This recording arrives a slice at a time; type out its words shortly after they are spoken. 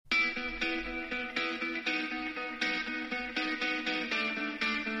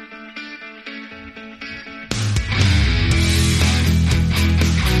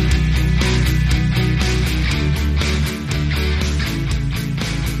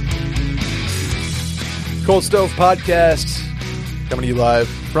Cold Stove Podcast, coming to you live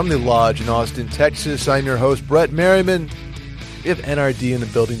from the Lodge in Austin, Texas. I'm your host, Brett Merriman. We have NRD in the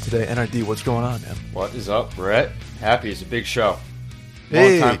building today. NRD, what's going on, man? What is up, Brett? Happy it's a big show.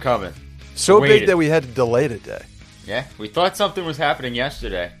 Hey. Long time coming. So big that we had to delay today. Yeah, we thought something was happening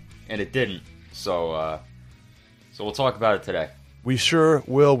yesterday, and it didn't. So we'll talk about it today. We sure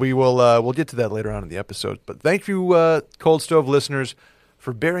will. We'll get to that later on in the episode. But thank you, Cold Stove listeners,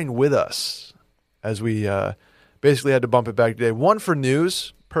 for bearing with us as we basically had to bump it back today. One, for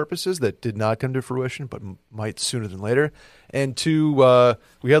news purposes that did not come to fruition, but might sooner than later. And two,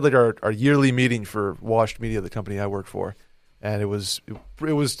 we had like our yearly meeting for Washed Media, the company I work for, and it was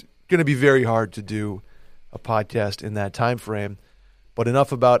going to be very hard to do a podcast in that time frame. But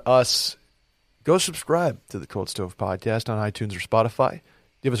enough about us. Go subscribe to the Cold Stove Podcast on iTunes or Spotify.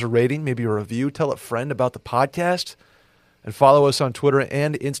 Give us a rating, maybe a review. Tell a friend about the podcast. And follow us on Twitter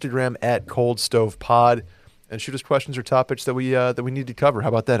and Instagram at Cold Stove Pod. And shoot us questions or topics that we need to cover. How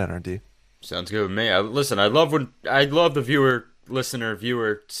about that, NRD? Sounds good with me. I love the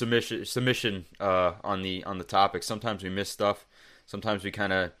listener-viewer submission on the topic. Sometimes we miss stuff. Sometimes we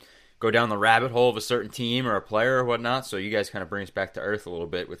kind of go down the rabbit hole of a certain team or a player or whatnot. So you guys kind of bring us back to earth a little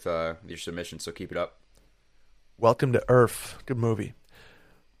bit with your submissions. So keep it up. Welcome to Earth. Good movie.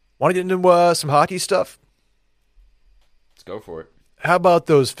 Want to get into some hockey stuff? Let's go for it. How about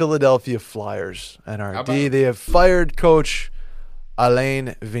those Philadelphia Flyers, NRD? They have fired coach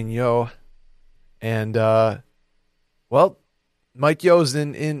Alain Vigneault. And, Mike Yo's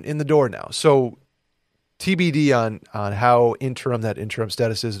in the door now. So TBD on how that interim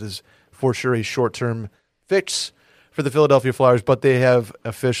status is for sure a short-term fix for the Philadelphia Flyers, but they have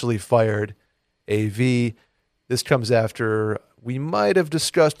officially fired AV. This comes after we might have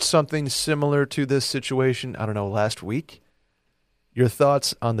discussed something similar to this situation, I don't know, last week. Your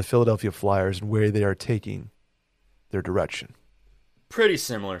thoughts on the Philadelphia Flyers and where they are taking their direction? Pretty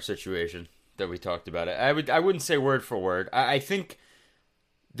similar situation that we talked about. I wouldn't say word for word. I think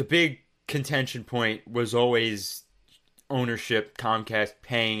the big contention point was always ownership, Comcast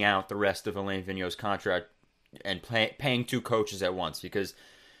paying out the rest of Alain Vigneault's contract and paying two coaches at once. Because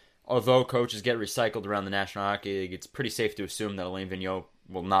although coaches get recycled around the National Hockey League, it's pretty safe to assume that Alain Vigneault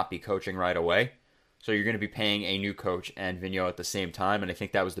will not be coaching right away. So you're going to be paying a new coach and Vigneault at the same time, and I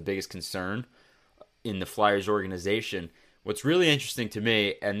think that was the biggest concern in the Flyers organization. What's really interesting to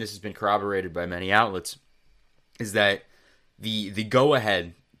me, and this has been corroborated by many outlets, is that the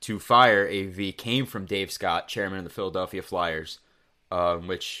go-ahead to fire AV came from Dave Scott, chairman of the Philadelphia Flyers,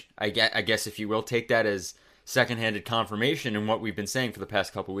 which I guess, if you will, take that as second-handed confirmation in what we've been saying for the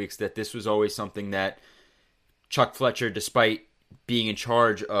past couple weeks, that this was always something that Chuck Fletcher, despite being in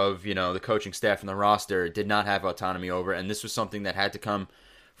charge of, the coaching staff and the roster, did not have autonomy over, and this was something that had to come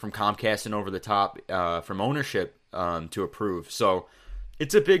from Comcast and over the top from ownership to approve. So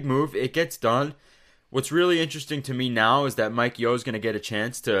it's a big move. It gets done. What's really interesting to me now is that Mike Yeo is going to get a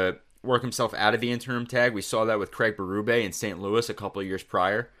chance to work himself out of the interim tag. We saw that with Craig Berube in St. Louis a couple of years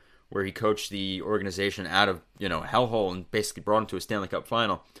prior, where he coached the organization out of hellhole and basically brought him to a Stanley Cup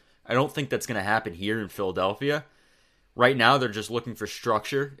final. I don't think that's going to happen here in Philadelphia. Right now, they're just looking for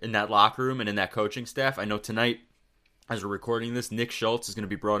structure in that locker room and in that coaching staff. I know tonight, as we're recording this, Nick Schultz is going to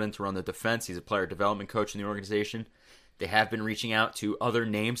be brought in to run the defense. He's a player development coach in the organization. They have been reaching out to other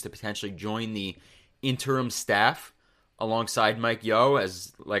names to potentially join the interim staff alongside Mike Yeo,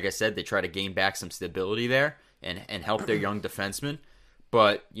 as, like I said, they try to gain back some stability there and help their young defensemen.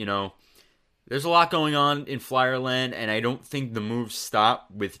 But, there's a lot going on in Flyerland, and I don't think the moves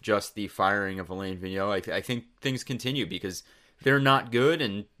stop with just the firing of Alain Vigneault. I think things continue because they're not good,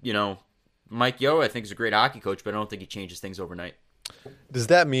 and, Mike Yeo, I think, is a great hockey coach, but I don't think he changes things overnight. Does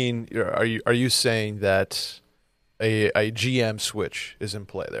that mean, are you saying that a GM switch is in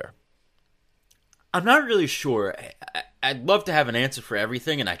play there? I'm not really sure. I'd love to have an answer for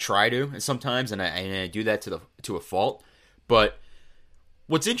everything, and I try to, and sometimes, and I do that to a fault, but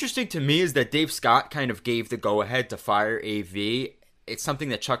what's interesting to me is that Dave Scott kind of gave the go-ahead to fire AV. It's something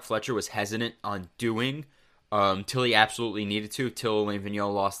that Chuck Fletcher was hesitant on doing till he absolutely needed to, till Alain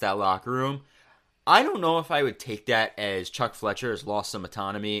Vigneault lost that locker room. I don't know if I would take that as Chuck Fletcher has lost some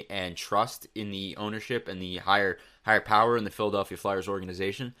autonomy and trust in the ownership and the higher power in the Philadelphia Flyers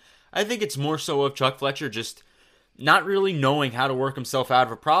organization. I think it's more so of Chuck Fletcher just not really knowing how to work himself out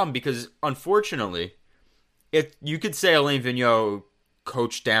of a problem because, unfortunately, you could say Alain Vigneault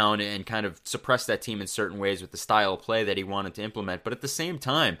coach down and kind of suppress that team in certain ways with the style of play that he wanted to implement. But at the same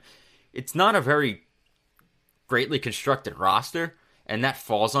time, it's not a very greatly constructed roster, and that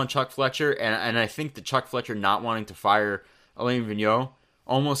falls on Chuck Fletcher. And I think that Chuck Fletcher not wanting to fire Alain Vigneault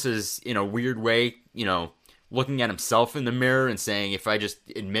almost is, in a weird way, looking at himself in the mirror and saying, if I just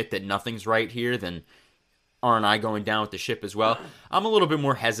admit that nothing's right here, then aren't I going down with the ship as well? I'm a little bit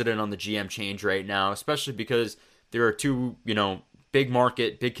more hesitant on the GM change right now, especially because there are two, big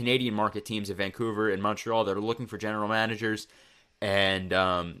Canadian market teams in Vancouver and Montreal that are looking for general managers. And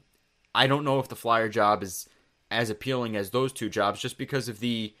I don't know if the Flyer job is as appealing as those two jobs just because of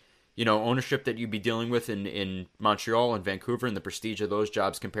the, ownership that you'd be dealing with in Montreal and Vancouver and the prestige of those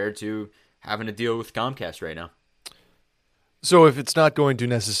jobs compared to having to deal with Comcast right now. So if it's not going to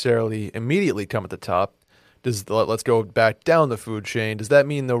necessarily immediately come at the top, let's go back down the food chain. Does that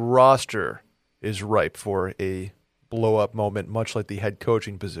mean the roster is ripe for a blow-up moment, much like the head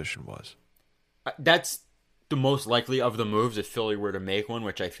coaching position was? That's the most likely of the moves if Philly were to make one,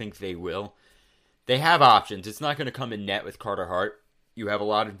 which I think they will. They have options. It's not going to come in net with Carter Hart. You have a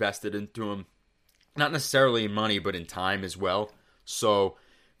lot invested into him, not necessarily in money, but in time as well. So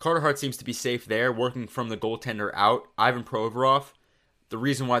Carter Hart seems to be safe there, working from the goaltender out. Ivan Provorov, the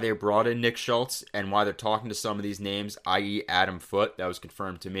reason why they brought in Nick Schultz and why they're talking to some of these names, i.e. Adam Foote, that was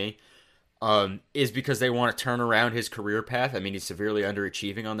confirmed to me, is because they want to turn around his career path. I mean, he's severely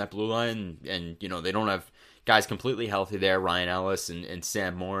underachieving on that blue line, and they don't have guys completely healthy there, Ryan Ellis and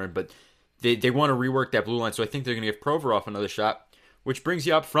Sam Morin, but they want to rework that blue line, so I think they're going to give Provorov another shot, which brings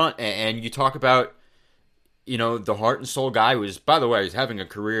you up front, and you talk about, the heart and soul guy who's, by the way, he's having a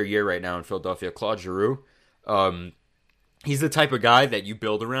career year right now in Philadelphia, Claude Giroux. He's the type of guy that you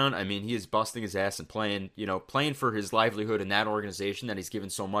build around. I mean, he is busting his ass and playing for his livelihood in that organization that he's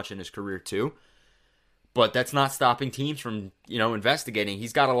given so much in his career too. But that's not stopping teams from, investigating.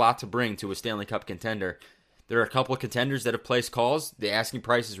 He's got a lot to bring to a Stanley Cup contender. There are a couple of contenders that have placed calls. The asking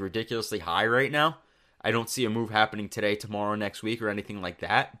price is ridiculously high right now. I don't see a move happening today, tomorrow, next week, or anything like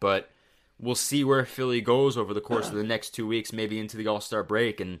that. But we'll see where Philly goes over the course of the next 2 weeks, maybe into the All-Star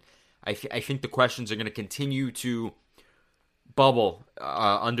break. And I think the questions are going to continue to bubble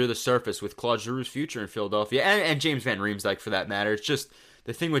under the surface with Claude Giroux's future in Philadelphia and James Van Riemsdyk for that matter. It's just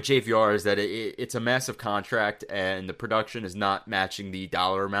the thing with JVR is that it's a massive contract and the production is not matching the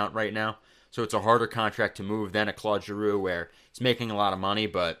dollar amount right now. So it's a harder contract to move than a Claude Giroux where he's making a lot of money,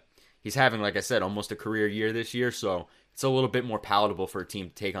 but he's having, like I said, almost a career year this year. So it's a little bit more palatable for a team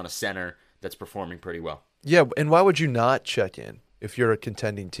to take on a center that's performing pretty well. Yeah, and why would you not check in if you're a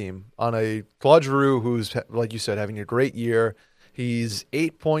contending team on a Claude Giroux who's, like you said, having a great year? He's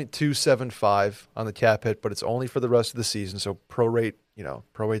 8.275 on the cap hit, but it's only for the rest of the season, so prorate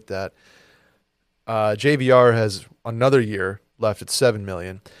that. JVR has another year left at $7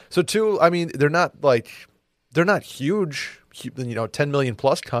 million. So they're not huge, $10 million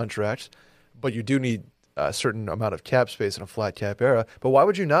plus contracts, but you do need a certain amount of cap space in a flat cap era. But why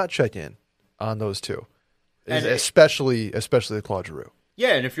would you not check in on those two, especially the Claude Giroux?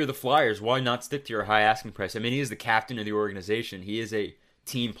 Yeah, and if you're the Flyers, why not stick to your high asking price? I mean, he is the captain of the organization. He is a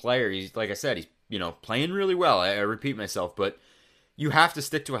team player. He's, like I said, he's playing really well. I repeat myself, but you have to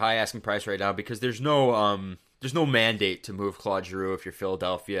stick to a high asking price right now because there's no mandate to move Claude Giroux if you're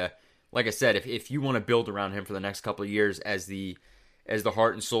Philadelphia. Like I said, if you want to build around him for the next couple of years as the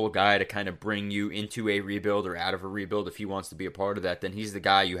heart and soul guy to kind of bring you into a rebuild or out of a rebuild, if he wants to be a part of that, then he's the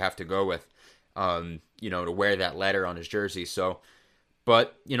guy you have to go with, to wear that letter on his jersey. So,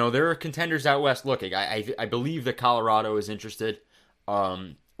 but, there are contenders out west looking. I believe that Colorado is interested.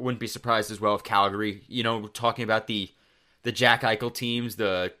 Wouldn't be surprised as well if Calgary, talking about the Jack Eichel teams,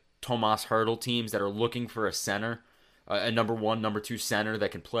 the Tomas Hertl teams that are looking for a center, a number one, number two center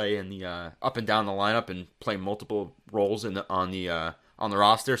that can play in the up and down the lineup and play multiple roles on the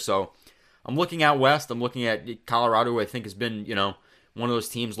roster. So I'm looking out west. I'm looking at Colorado, who I think has been, one of those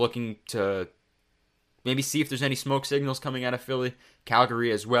teams looking to maybe see if there's any smoke signals coming out of Philly.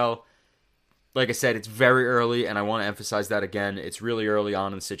 Calgary as well. Like I said, it's very early, and I want to emphasize that again. It's really early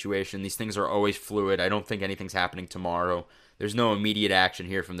on in the situation. These things are always fluid. I don't think anything's happening tomorrow. There's no immediate action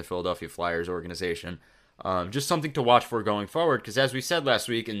here from the Philadelphia Flyers organization. Just something to watch for going forward, because as we said last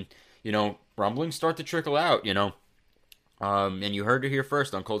week, and rumblings start to trickle out, and you heard it here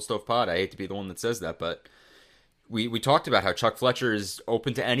first on Cold Stove Pod. I hate to be the one that says that, but we talked about how Chuck Fletcher is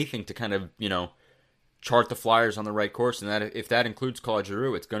open to anything to kind of, chart the Flyers on the right course, and that if that includes Claude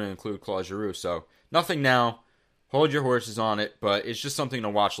Giroux, it's going to include Claude Giroux. So nothing now. Hold your horses on it, but it's just something to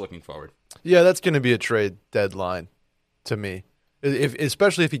watch looking forward. Yeah, that's going to be a trade deadline to me,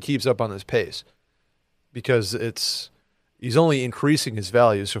 especially if he keeps up on this pace, because he's only increasing his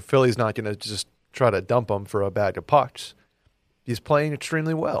value, so Philly's not going to just try to dump him for a bag of pucks. He's playing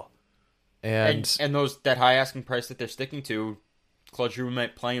extremely well. And that high asking price that they're sticking to, Claude Giroux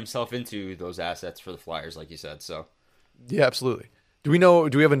might play himself into those assets for the Flyers, like you said. So, yeah, absolutely. Do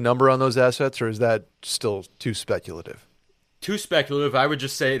we have a number on those assets, or is that still too speculative? Too speculative. I would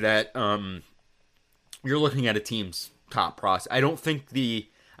just say that you're looking at a team's top prospect. I don't think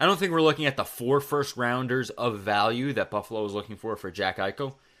we're looking at the 4 first rounders of value that Buffalo is looking for Jack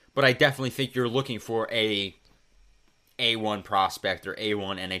Eichel, but I definitely think you're looking for a A1 prospect or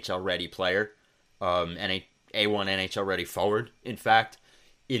A1 NHL ready player, and a A1 NHL ready forward, in fact,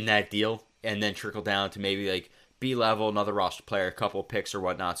 in that deal, and then trickle down to maybe like B level, another roster player, a couple picks or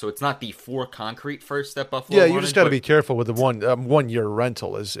whatnot. So it's not the 4 concrete first that Buffalo Yeah, wanted, you just got to be careful with the 1 year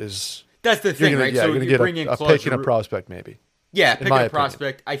rental. Is that's the thing, right? Yeah, so you're going to get a pick and a prospect, maybe. Yeah, pick a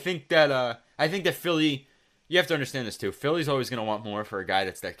prospect. I think that Philly. You have to understand this too. Philly's always going to want more for a guy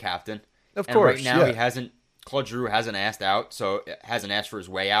that's their captain. Of course, right now yeah. Claude Giroux hasn't asked for his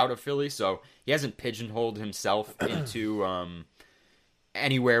way out of Philly, so he hasn't pigeonholed himself into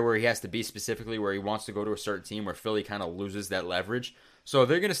anywhere where he has to be specifically where he wants to go to a certain team where Philly kind of loses that leverage. So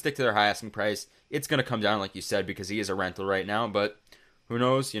they're going to stick to their high asking price. It's going to come down, like you said, because he is a rental right now, but who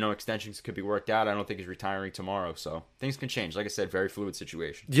knows? Extensions could be worked out. I don't think he's retiring tomorrow, so things can change. Like I said, very fluid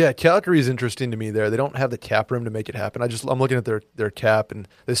situation. Yeah, Calgary is interesting to me there. They don't have the cap room to make it happen. I'm looking at their cap, and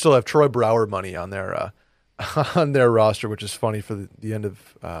they still have Troy Brouwer money on their on their roster, which is funny for the end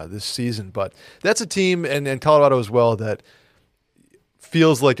of this season. But that's a team, and Colorado as well, that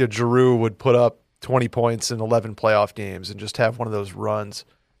feels like a Giroux would put up 20 points in 11 playoff games and just have one of those runs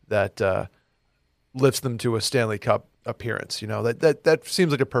that lifts them to a Stanley Cup appearance. That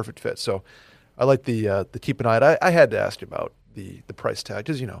seems like a perfect fit. So I like the keep an eye out. I had to ask about the price tag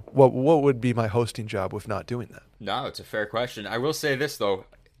because what would be my hosting job with not doing that? No, it's a fair question. I will say this though,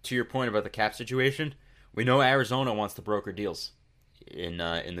 to your point about the cap situation, we know Arizona wants to broker deals in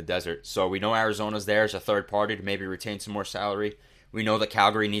the desert. So we know Arizona's there as a third party to maybe retain some more salary. We know that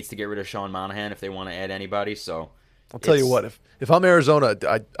Calgary needs to get rid of Sean Monahan if they want to add anybody. So I'll tell you what, if I'm Arizona,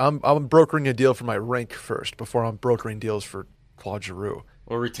 I'm brokering a deal for my rink first before I'm brokering deals for Claude Giroux.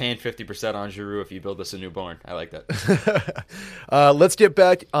 We'll retain 50% on Giroux if you build us a new barn. I like that. Let's get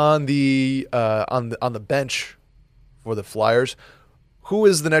back on the bench for the Flyers. Who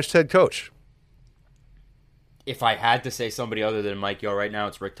is the next head coach? If I had to say somebody other than Mike Yeo right now,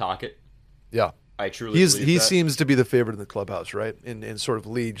 it's Rick Tocchet. Yeah. I truly believe he that. seems to be the favorite in the clubhouse, right? In sort of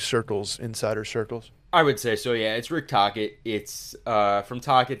league circles, insider circles. I would say so, yeah. It's Rick Tocchet. It's from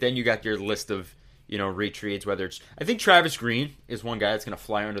Tocchet. Then you got your list of retreats. Whether it's, I think Travis Green is one guy that's going to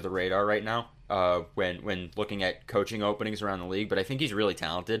fly under the radar right now when looking at coaching openings around the league. But I think he's really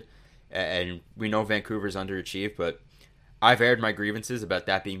talented, and we know Vancouver's underachieved. But I've aired my grievances about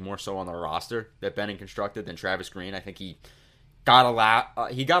that being more so on the roster that Benning constructed than Travis Green. I think he got a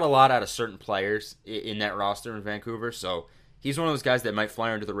lot. He got a lot out of certain players in that roster in Vancouver. So he's one of those guys that might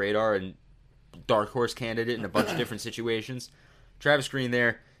fly under the radar and dark horse candidate in a bunch of different situations. Travis Green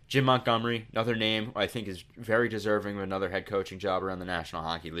there. Jim Montgomery, another name I think is very deserving of another head coaching job around the National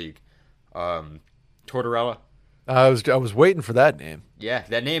Hockey League. Tortorella. I was waiting for that name. Yeah,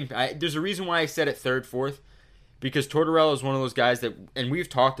 that name. There's a reason why I said it third, fourth, because Tortorella is one of those guys that, and we've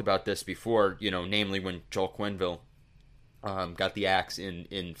talked about this before, namely when Joel Quenneville got the axe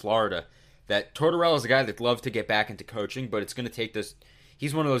in Florida, that Tortorella is a guy that loves to get back into coaching, but it's going to take this.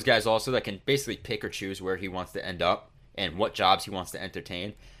 He's one of those guys also that can basically pick or choose where he wants to end up and what jobs he wants to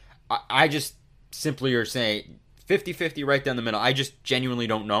entertain. I just simply are saying 50-50 right down the middle. I just genuinely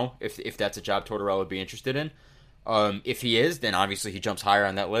don't know if that's a job Tortorella would be interested in. If he is, then obviously he jumps higher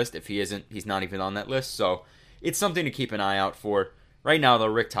on that list. If he isn't, he's not even on that list. So it's something to keep an eye out for. Right now, though,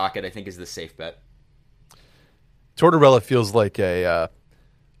 Rick Tocchet, I think, is the safe bet. Tortorella feels like a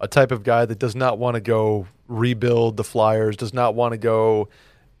type of guy that does not want to go rebuild the Flyers, does not want to go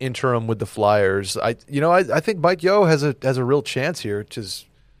interim with the Flyers. I think Mike Yeo has a real chance here, which is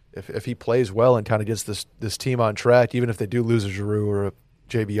if he plays well and kind of gets this team on track, even if they do lose a Giroux or a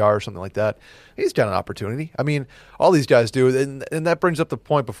JVR or something like that, he's got an opportunity. I mean, all these guys do, and that brings up the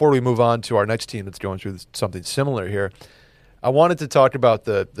point before we move on to our next team that's going through something similar here. I wanted to talk about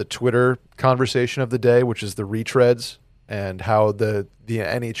the Twitter conversation of the day, which is the retreads, and how the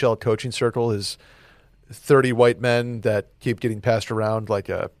NHL coaching circle is 30 white men that keep getting passed around like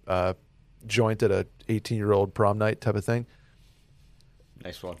a joint at a 18-year-old prom night type of thing.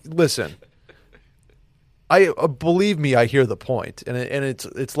 Nice one. Listen, I believe me, I hear the point, and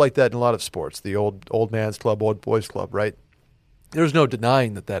it's like that in a lot of sports. The old man's club, old boys club, right? There's no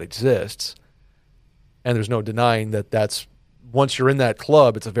denying that exists, and there's no denying that's once you're in that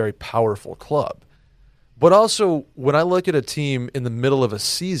club, it's a very powerful club. But also, when I look at a team in the middle of a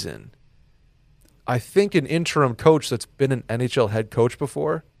season, I think an interim coach that's been an NHL head coach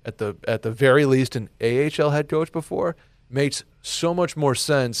before, at the very least an AHL head coach before, makes so much more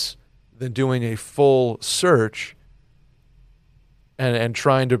sense than doing a full search and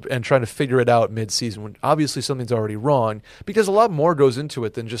trying to figure it out mid-season when obviously something's already wrong, because a lot more goes into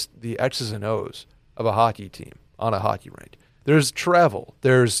it than just the X's and O's of a hockey team on a hockey rink. There's travel,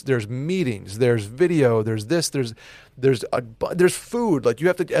 there's meetings, there's video, there's this, there's food. Like, you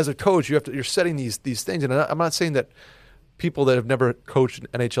have to, as a coach, you're setting these things. And I'm not saying that people that have never coached an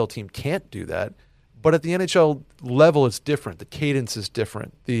NHL team can't do that, but at the NHL level, it's different. The cadence is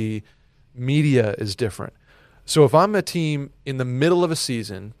different. The media is different. So if I'm a team in the middle of a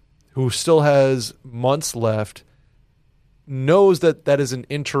season who still has months left, knows that that is an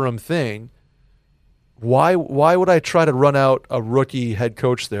interim thing, why would I try to run out a rookie head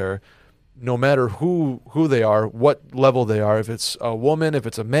coach there, no matter who they are, what level they are, if it's a woman, if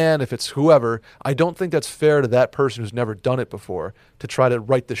it's a man, if it's whoever? I don't think that's fair to that person who's never done it before to try to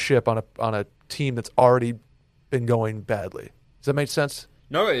right the ship on a team that's already been going badly. Does that make sense?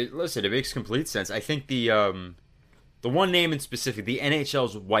 No, listen, it makes complete sense. I think the one name in specific, the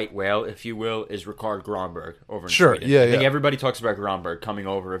NHL's white whale, if you will, is Rikard Gronberg over in Sweden. Yeah, I think everybody talks about Gronberg coming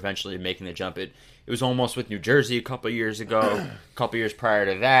over eventually and making the jump. It was almost with New Jersey a couple of years ago. A couple of years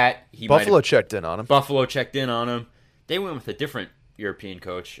prior to that, Buffalo checked in on him. Buffalo checked in on him. They went with a different European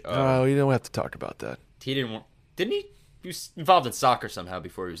coach. Oh, you don't have to talk about that. Didn't he? He was involved in soccer somehow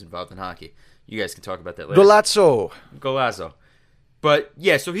before he was involved in hockey. You guys can talk about that later. Golazzo. But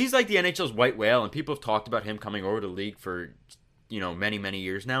yeah, so he's like the NHL's white whale, and people have talked about him coming over to the league for, many, many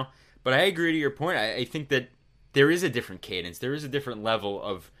years now. But I agree to your point. I think that there is a different cadence. There is a different level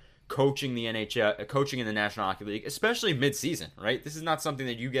of coaching the NHL, coaching in the National Hockey League, especially mid-season, right? This is not something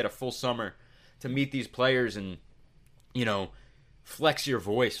that you get a full summer to meet these players and, flex your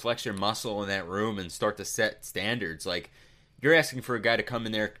voice, flex your muscle in that room and start to set standards. Like, you're asking for a guy to come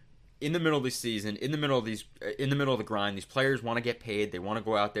in there in the middle of the season, in the middle of the grind. These players want to get paid. They want to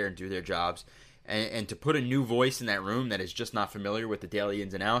go out there and do their jobs. And to put a new voice in that room that is just not familiar with the daily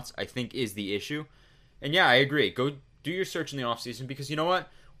ins and outs, I think is the issue. And yeah, I agree. Go do your search in the offseason, because you know what?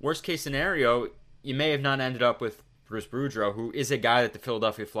 Worst case scenario, you may have not ended up with Bruce Boudreau, who is a guy that the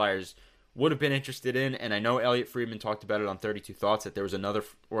Philadelphia Flyers would have been interested in. And I know Elliot Friedman talked about it on 32 Thoughts, that there was another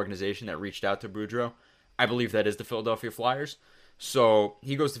organization that reached out to Boudreau. I believe that is the Philadelphia Flyers. So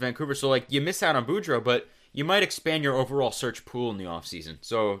he goes to Vancouver. So, you miss out on Boudreau, but you might expand your overall search pool in the offseason.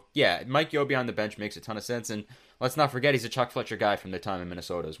 So, yeah, Mike Yeo behind the bench makes a ton of sense. And let's not forget, he's a Chuck Fletcher guy from their time in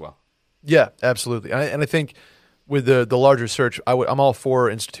Minnesota as well. Yeah, absolutely. And I think with the larger search, I'm all for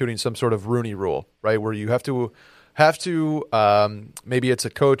instituting some sort of Rooney rule, right, where you have to maybe it's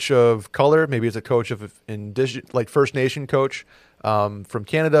a coach of color, maybe it's a coach of First Nation coach from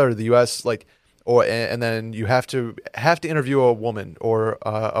Canada or the U.S., and then you have to interview a woman or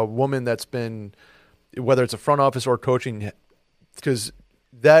a woman that's been, whether it's a front office or coaching, because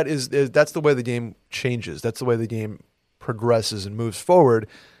that's the way the game changes. That's the way the game progresses and moves forward,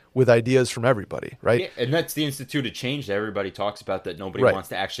 with ideas from everybody, right? Yeah, and that's the instituted change that everybody talks about, that nobody wants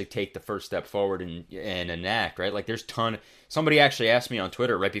to actually take the first step forward and enact, right? Like, there's somebody actually asked me on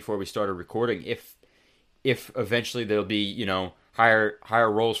Twitter right before we started recording if eventually there'll be, higher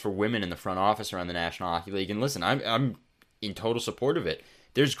roles for women in the front office around the National Hockey League. And listen, I'm in total support of it.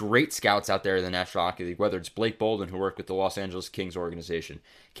 There's great scouts out there in the National Hockey League, whether it's Blake Bolden, who worked with the Los Angeles Kings organization,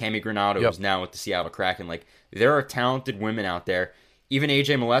 Cami Granato, who's now with the Seattle Kraken. Like, there are talented women out there. Even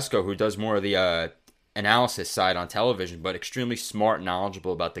AJ Malesko, who does more of the analysis side on television, but extremely smart and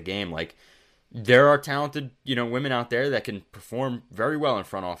knowledgeable about the game. Like, there are talented, women out there that can perform very well in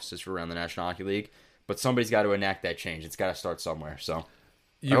front offices for around the National Hockey League. But somebody's got to enact that change. It's got to start somewhere. So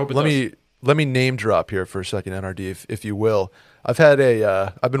let me name drop here for a second, NRD, if you will. I've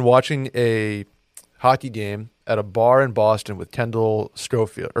been watching a hockey game at a bar in Boston with Kendall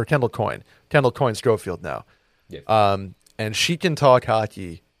Coyne Schofield now. Yeah. And she can talk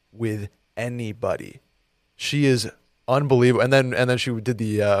hockey with anybody. She is unbelievable. And then she did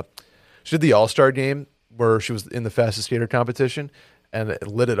the All-Star game where she was in the fastest skater competition, and it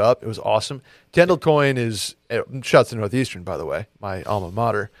lit it up. It was awesome. Kendall Coyne is shouts to Northeastern, by the way, my alma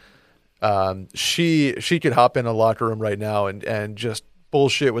mater. She could hop in a locker room right now and just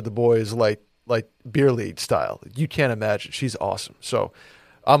bullshit with the boys like beer league style. You can't imagine. She's awesome. So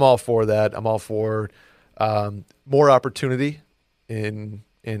I'm all for that. I'm all for more opportunity in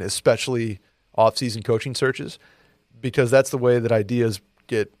especially off-season coaching searches, because that's the way that ideas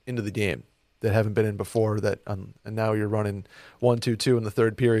get into the game that haven't been in before. And now you're running 1-2-2 in the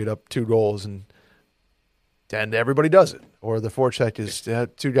third period, up 2 goals, and everybody does it. Or the forecheck is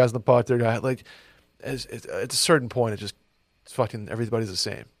 2 guys in the puck, third guy. Like, at a certain point, it's fucking everybody's the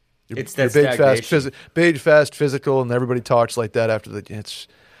same. It's that big, fast, physical, and everybody talks like that after the. It's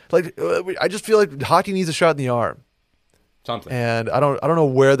like I just feel like hockey needs a shot in the arm. Something. And I don't know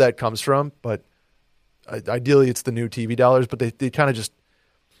where that comes from, but ideally it's the new TV dollars. But they kind of just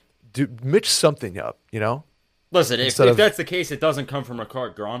mix something up, you know. Listen, if that's the case, it doesn't come from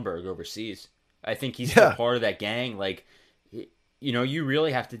Ricard Gronberg overseas. I think he's still part of that gang. Like, you know, you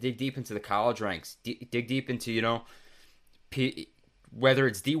really have to dig deep into the college ranks, dig deep into, you know, whether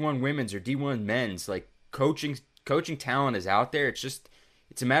it's D1 women's or D1 men's. Like, coaching talent is out there.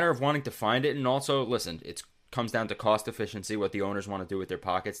 It's a matter of wanting to find it. And also, listen, it comes down to cost efficiency, what the owners want to do with their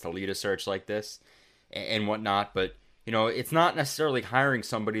pockets to lead a search like this and whatnot. But, you know, it's not necessarily hiring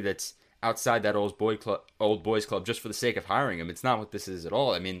somebody that's outside that old boys club just for the sake of hiring him. It's not what this is at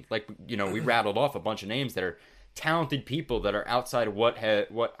all. I mean, like, you know, we rattled off a bunch of names that are talented people that are outside of what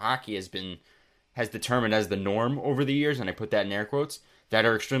hockey has determined as the norm over the years, and I put that in air quotes, that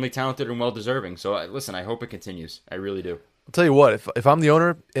are extremely talented and well deserving. So listen, I hope it continues. I really do. I'll tell you what, if I'm the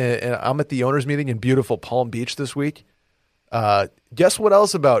owner and I'm at the owners meeting in beautiful Palm Beach this week, guess what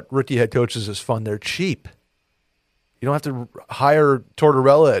else about rookie head coaches is fun? They're cheap. You don't have to hire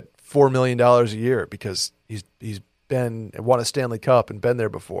Tortorella at $4 million a year because he's won a Stanley Cup and been there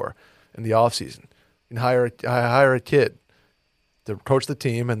before in the offseason. You can hire a kid to coach the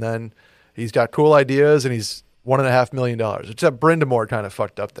team, and then he's got cool ideas, and he's $1.5 million. Except Brindamore kind of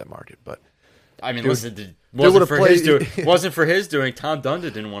fucked up that market, but I mean, wasn't for his doing. Tom Dunda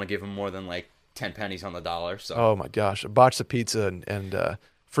didn't want to give him more than like 10 pennies on the dollar. So oh my gosh, a box of pizza and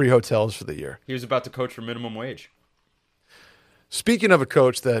free hotels for the year. He was about to coach for minimum wage. Speaking of a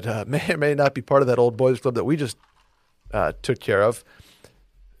coach that may or may not be part of that old boys club that we just took care of,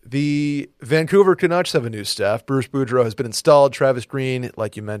 the Vancouver Canucks have a new staff. Bruce Boudreau has been installed. Travis Green,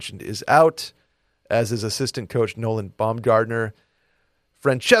 like you mentioned, is out, as is assistant coach Nolan Baumgartner.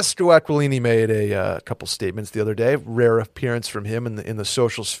 Francesco Aquilini made a couple statements the other day, rare appearance from him in the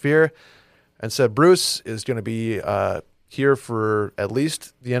social sphere, and said Bruce is going to be here for at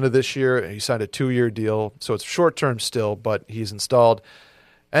least the end of this year. He signed a 2-year deal, so it's short-term still, but he's installed.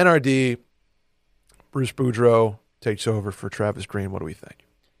 NRD, Bruce Boudreau takes over for Travis Green. What do we think?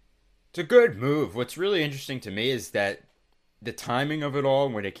 It's a good move. What's really interesting to me is that the timing of it all,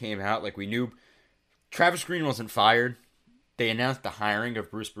 when it came out, like we knew Travis Green wasn't fired. They announced the hiring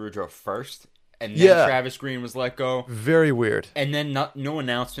of Bruce Boudreau first, and then Travis Green was let go. Very weird. And then no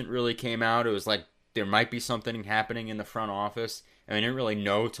announcement really came out. It was like, there might be something happening in the front office. And I didn't really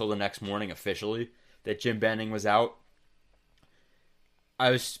know till the next morning officially that Jim Benning was out. I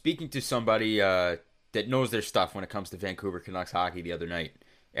was speaking to somebody that knows their stuff when it comes to Vancouver Canucks hockey the other night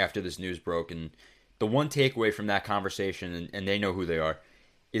after this news broke. And the one takeaway from that conversation, and they know who they are,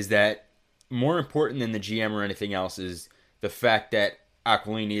 is that more important than the GM or anything else is the fact that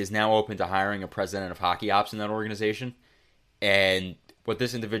Aquilini is now open to hiring a president of hockey ops in that organization. And what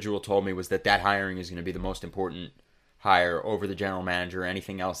this individual told me was that hiring is going to be the most important hire over the general manager or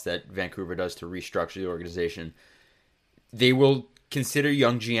anything else that Vancouver does to restructure the organization. They will consider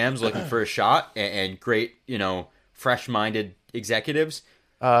young GMs looking for a shot and great, you know, fresh-minded executives.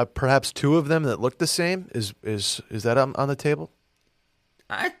 Perhaps 2 of them that look the same. Is that on the table?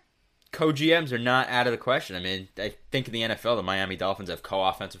 Co-GMs are not out of the question. I mean, I think in the NFL, the Miami Dolphins have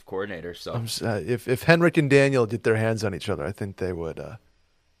co-offensive coordinators. So if Henrik and Daniel get their hands on each other, I think they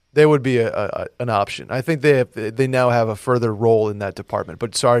would be an option. I think they now have a further role in that department.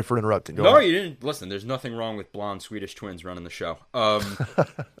 But sorry for interrupting. No, you didn't. Listen, there's nothing wrong with blonde Swedish twins running the show.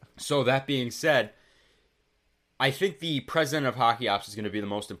 So that being said, I think the president of hockey ops is going to be the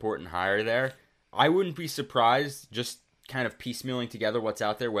most important hire there. I wouldn't be surprised, just kind of piecemealing together what's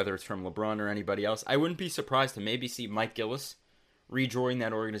out there, whether it's from LeBron or anybody else. I wouldn't be surprised to maybe see Mike Gillis rejoin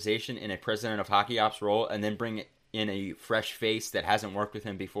that organization in a president of hockey ops role and then bring in a fresh face that hasn't worked with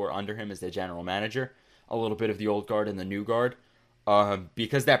him before under him as the general manager. A little bit of the old guard and the new guard.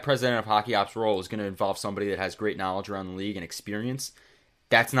 Because that president of hockey ops role is going to involve somebody that has great knowledge around the league and experience.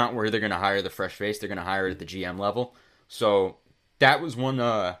 That's not where they're going to hire the fresh face. They're going to hire it at the GM level. So that was one...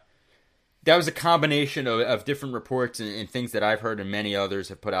 that was a combination of different reports and things that I've heard and many others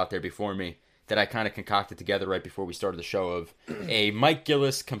have put out there before me that I kind of concocted together right before we started the show of a Mike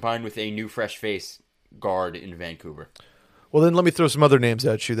Gillis combined with a new fresh face guard in Vancouver. Well, then let me throw some other names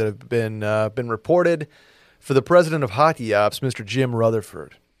at you that have been reported. For the president of hockey ops, Mr. Jim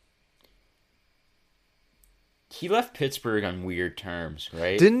Rutherford. He left Pittsburgh on weird terms,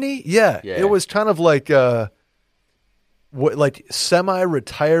 right? Didn't he? Yeah. It was kind of like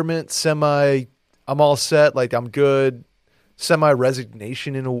semi-retirement, I'm all set, like I'm good,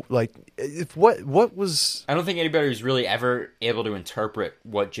 semi-resignation in a like. If what was I don't think anybody was really ever able to interpret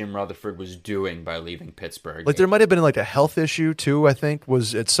what Jim Rutherford was doing by leaving Pittsburgh. like there might have been like a health issue too. I think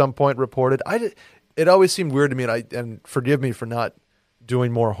was at some point reported. It always seemed weird to me, and forgive me for not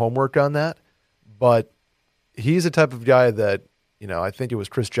doing more homework on that, but he's the type of guy that, I think it was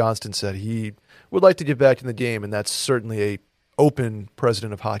Chris Johnston said he would like to get back in the game, and that's certainly a open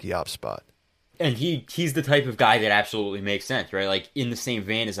president of hockey ops spot. And he's the type of guy that absolutely makes sense, right? Like in the same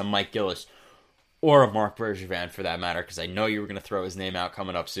vein as a Mike Gillis or a Mark Bergevin for that matter, because I know you were going to throw his name out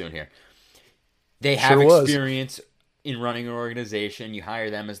coming up soon here. They have experience in running an organization. You hire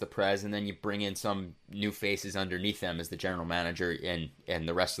them as the pres, and then you bring in some new faces underneath them as the general manager and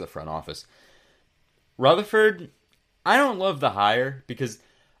the rest of the front office. Rutherford, I don't love the hire because,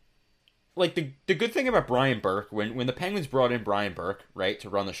 like, the good thing about Brian Burke, when the Penguins brought in Brian Burke, right, to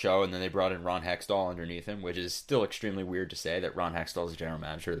run the show, and then they brought in Ron Hextall underneath him, which is still extremely weird to say that Ron Hextall is the general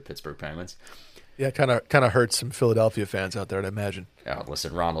manager of the Pittsburgh Penguins. Yeah, kind of hurts some Philadelphia fans out there, I'd imagine. Yeah,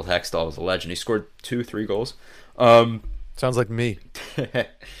 listen, Ronald Hextall is a legend. He scored 2-3 goals. Sounds like me.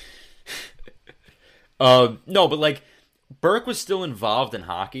 No, but like Burke was still involved in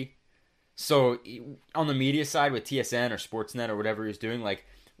hockey. So on the media side with TSN or Sportsnet or whatever he was doing, like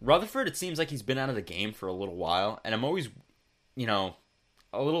Rutherford, it seems like he's been out of the game for a little while. And I'm always, a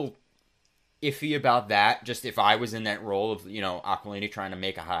little iffy about that. Just if I was in that role of, Aquilini trying to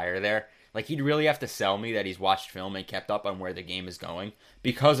make a hire there. Like, he'd really have to sell me that he's watched film and kept up on where the game is going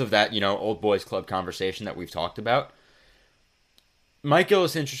because of that, old boys club conversation that we've talked about. Mike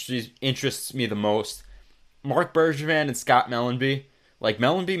Gillis interests me the most. Mark Bergevin and Scott Mellanby. Like,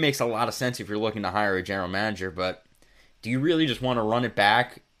 Mellanby makes a lot of sense if you're looking to hire a general manager, but do you really just want to run it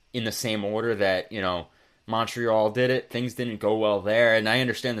back in the same order that, Montreal did it? Things didn't go well there, and I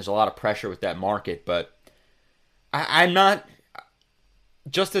understand there's a lot of pressure with that market, but I'm not...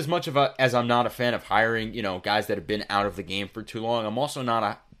 Just as much as I'm not a fan of hiring, guys that have been out of the game for too long, I'm also not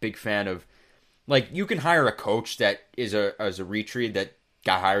a big fan of, like, you can hire a coach that is a retread that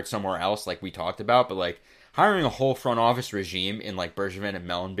got hired somewhere else, like we talked about, but, like, hiring a whole front office regime in, like, Bergevin and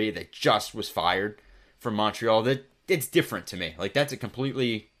Mellanby that just was fired from Montreal, it's different to me. Like, that's a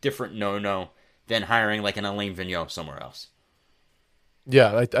completely different no-no than hiring, like, an Alain Vigneault somewhere else.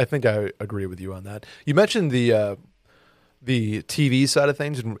 Yeah, I think I agree with you on that. You mentioned the TV side of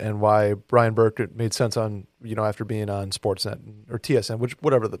things and why Brian Burke made sense on, after being on Sportsnet or TSN,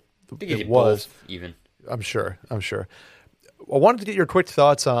 whatever it was. Both, even. I'm sure. I wanted to get your quick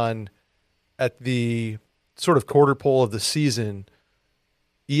thoughts on, at the sort of quarter pole of the season,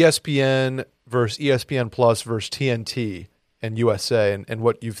 ESPN versus ESPN Plus versus TNT and USA, and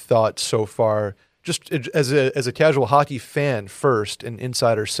what you've thought so far, just as a casual hockey fan first and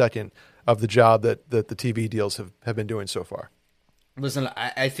insider second, of the job that the TV deals have been doing so far. Listen,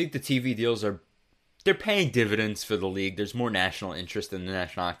 I think the TV deals they're paying dividends for the league. There's more national interest in the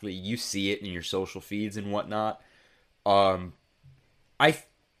National Hockey League. You see it in your social feeds and whatnot. I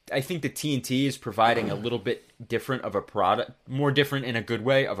think the TNT is providing a little bit different of a product, more different in a good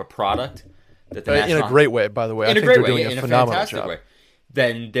way of a product that the in a great way, by the way. In I a think great they're way, doing in a a phenomenal fantastic job. way.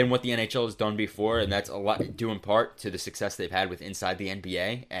 Than what the NHL has done before, and that's a lot due in part to the success they've had with Inside the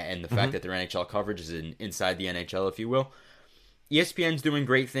NBA and the fact that their NHL coverage is inside the NHL, if you will. ESPN's doing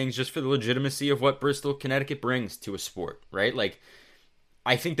great things just for the legitimacy of what Bristol, Connecticut brings to a sport, right? Like,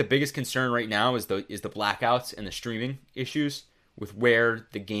 I think the biggest concern right now is the blackouts and the streaming issues with where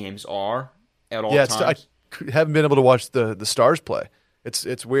the games are at all times. I haven't been able to watch the Stars play.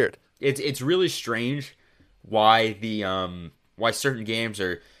 It's weird. It's really strange why why certain games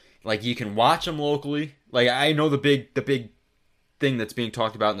are, like, you can watch them locally. Like, I know the big thing that's being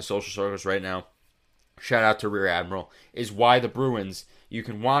talked about in the social circles right now, shout out to Rear Admiral, is why the Bruins, you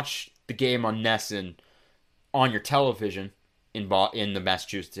can watch the game on NESN on your television in the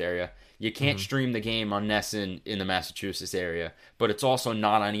Massachusetts area. You can't stream the game on NESN in the Massachusetts area, but it's also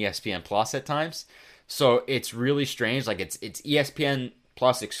not on ESPN Plus at times. So it's really strange. Like, it's ESPN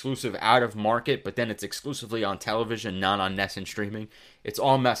Plus exclusive out of market, but then it's exclusively on television, not on NESN streaming. It's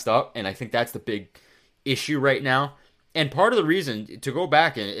all messed up, and I think that's the big issue right now. And part of the reason, to go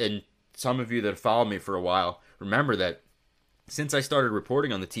back, and some of you that have followed me for a while, remember that since I started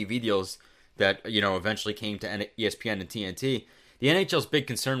reporting on the TV deals that, eventually came to ESPN and TNT, the NHL's big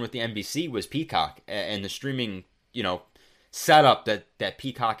concern with the NBC was Peacock and the streaming, setup that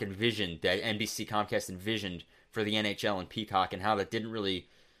Peacock envisioned, that NBC Comcast envisioned for the NHL and Peacock, and how that didn't really,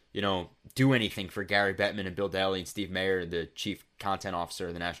 do anything for Gary Bettman and Bill Daly and Steve Mayer, the chief content officer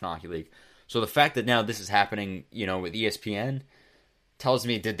of the National Hockey League. So the fact that now this is happening, with ESPN tells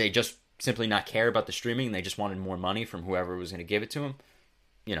me, did they just simply not care about the streaming and they just wanted more money from whoever was going to give it to them.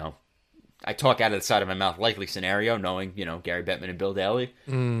 You know, I talk out of the side of my mouth, likely scenario, knowing, you know, Gary Bettman and Bill Daly.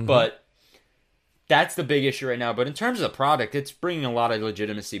 Mm-hmm. But that's the big issue right now. But in terms of the product, it's bringing a lot of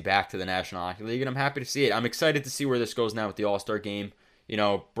legitimacy back to the National Hockey League, and I'm happy to see it. I'm excited to see where this goes now with the All-Star Game, you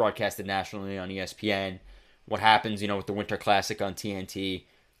know, broadcasted nationally on ESPN. What happens, you know, with the Winter Classic on TNT.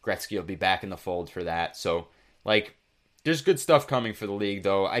 Gretzky will be back in the fold for that. So, like, there's good stuff coming for the league,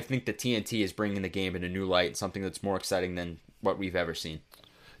 though. I think the TNT is bringing the game in a new light, something that's more exciting than what we've ever seen.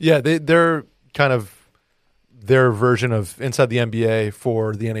 Yeah, they're kind of their version of Inside the NBA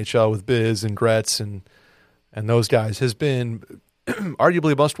for the NHL with Biz and Gretz and those guys has been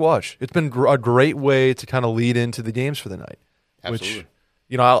arguably a must-watch. It's been a great way to kind of lead into the games for the night. Absolutely. Which,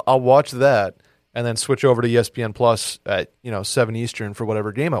 you know, I'll watch that and then switch over to ESPN Plus at, you know, 7 Eastern for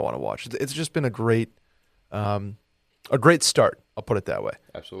whatever game I want to watch. It's just been a great start. I'll put it that way.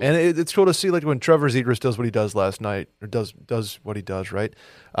 Absolutely. And it's cool to see, like, when Trevor Zegras does what he does last night, or does what he does, right,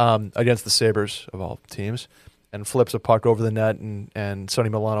 against the Sabres of all teams, and flips a puck over the net, and Sonny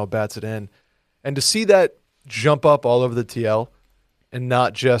Milano bats it in. And to see that jump up all over the TL and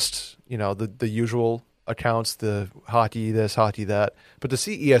not just, you know, the usual accounts, the hockey this, hockey that, but to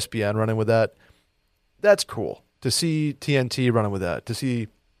see ESPN running with that, that's cool. To see TNT running with that, to see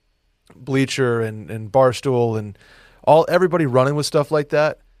Bleacher and Barstool and everybody running with stuff like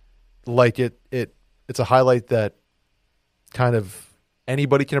that, like it's a highlight that kind of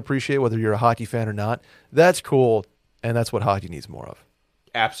anybody can appreciate, whether you're a hockey fan or not. That's cool, and that's what hockey needs more of.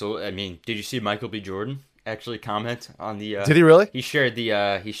 Absolutely. I mean, did you see Michael B. Jordan actually comment on the? Did he really? He shared the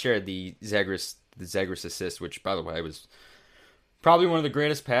Zegras assist, which, by the way, was probably one of the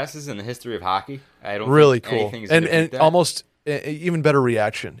greatest passes in the history of hockey. I don't really think cool, anything's gonna beat and that. almost even better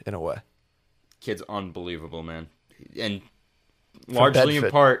reaction in a way. Kid's unbelievable, man, and largely in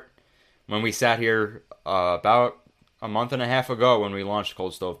Bedford. part when we sat here about a month and a half ago when we launched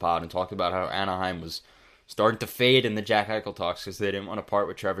Cold Stove Pod and talked about how Anaheim was starting to fade in the Jack Eichel talks because they didn't want to part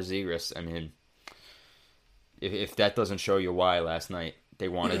with Trevor Zegras. I mean, if that doesn't show you why last night they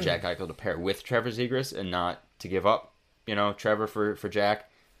wanted Jack Eichel to pair with Trevor Zegras and not to give up, you know, Trevor for Jack,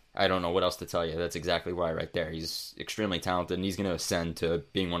 I don't know what else to tell you. That's exactly why right there. He's extremely talented, and he's going to ascend to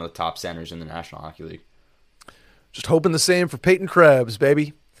being one of the top centers in the National Hockey League. Just hoping the same for Peyton Krebs,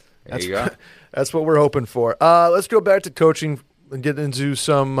 baby. There you go. That's what we're hoping for. Let's go back to coaching and get into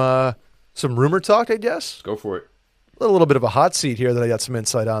some rumor talk, I guess. Go for it. A little bit of a hot seat here that I got some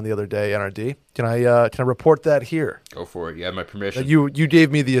insight on the other day, NRD. Can I report that here? Go for it. You have my permission. You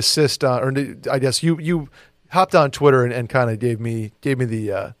gave me the assist on, or I guess you hopped on Twitter and kind of gave me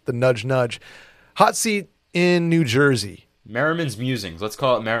the nudge. Hot seat in New Jersey. Merriman's Musings. Let's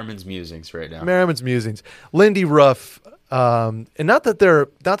call it Merriman's Musings right now. Merriman's Musings. Lindy Ruff, and not that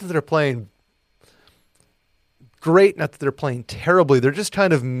they're playing great, not that they're playing terribly. They're just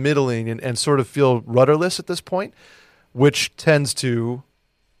kind of middling and sort of feel rudderless at this point, which tends to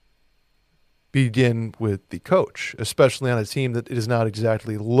begin with the coach, especially on a team that is not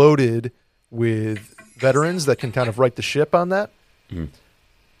exactly loaded with veterans that can kind of right the ship on that. Mm-hmm.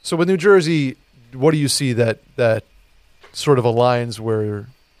 So with New Jersey, what do you see that sort of aligns where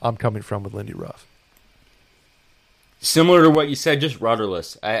I'm coming from with Lindy Ruff? Similar to what you said, just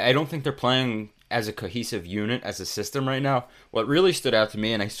rudderless. I don't think they're playing as a cohesive unit, as a system right now. What really stood out to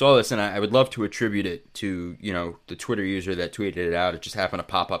me, and I saw this, and I would love to attribute it to, you know, the Twitter user that tweeted it out. It just happened to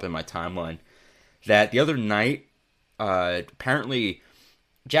pop up in my timeline. That the other night, apparently,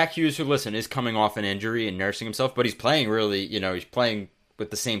 Jack Hughes, who, listen, is coming off an injury and nursing himself, but he's playing really, you know, he's playing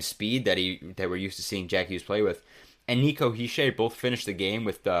with the same speed that we're used to seeing Jack Hughes play with. And Nico Hischier both finished the game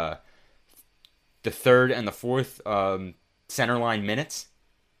with the third and the fourth center line minutes.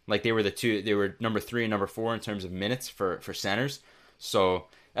 Like they were number 3 and number 4 in terms of minutes for centers. So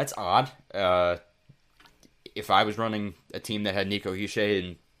that's odd. If I was running a team that had Nico Hischier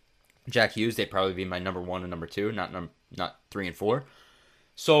and Jack Hughes, they'd probably be my number 1 and number 2, not 3 and 4.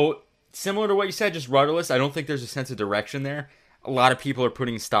 So similar to what you said, just rudderless. I don't think there's a sense of direction there. A lot of people are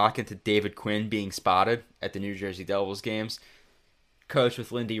putting stock into David Quinn being spotted at the New Jersey Devils games. Coach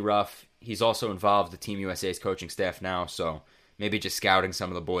with Lindy Ruff. He's also involved with Team USA's coaching staff now, so maybe just scouting some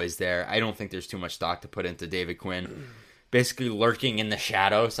of the boys there. I don't think there's too much stock to put into David Quinn. Basically lurking in the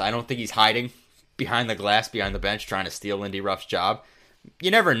shadows. I don't think he's hiding behind the glass, behind the bench, trying to steal Lindy Ruff's job. You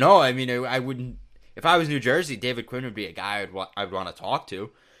never know. I mean, I wouldn't... If I was New Jersey, David Quinn would be a guy I'd want to talk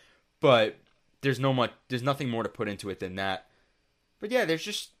to. But there's nothing more to put into it than that. But yeah, there's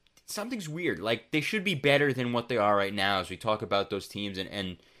just... Something's weird. Like, they should be better than what they are right now as we talk about those teams.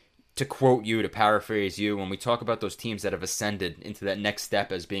 And to quote you, to paraphrase you, when we talk about those teams that have ascended into that next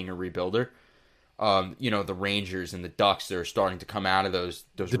step as being a rebuilder, the Rangers and the Ducks, they're starting to come out of those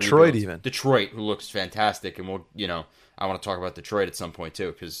Detroit rebuilds. even. Detroit, who looks fantastic, and I want to talk about Detroit at some point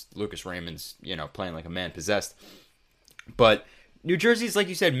too, because Lucas Raymond's, playing like a man possessed. But New Jersey's, like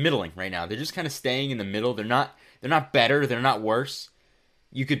you said, middling right now. They're just kind of staying in the middle. They're not better. They're not worse.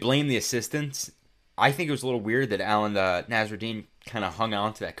 You could blame the assistants. I think it was a little weird that Alan Nasruddin kind of hung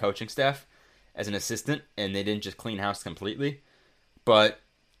on to that coaching staff as an assistant, and they didn't just clean house completely. But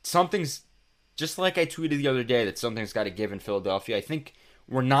something's, just like I tweeted the other day, that something's got to give in Philadelphia. I think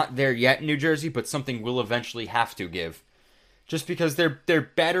we're not there yet in New Jersey, but something will eventually have to give, just because they're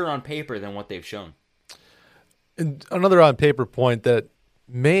better on paper than what they've shown. And another on paper point that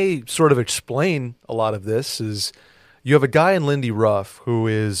may sort of explain a lot of this is you have a guy in Lindy Ruff who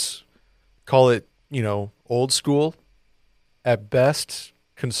is, call it, old school at best,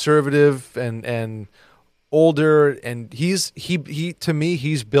 conservative and older, and he to me,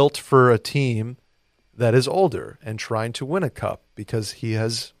 he's built for a team that is older and trying to win a cup, because he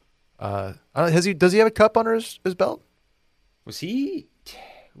has does he have a cup under his belt? Was he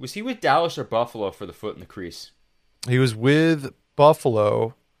with Dallas or Buffalo for the foot in the crease? He was with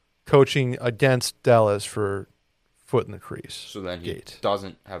Buffalo coaching against Dallas for foot in the crease. So then he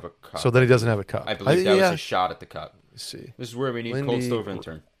doesn't have a cup. So then he doesn't have a cup. I believe that was a shot at the cup. Let's see. This is where we need Cold Stove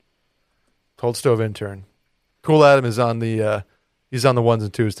intern. Cold Stove intern. Cool Adam is on the he's on the ones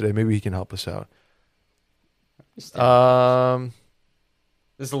and twos today. Maybe he can help us out. This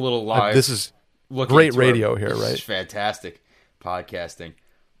is a little live. This is great radio here, right? This is fantastic podcasting.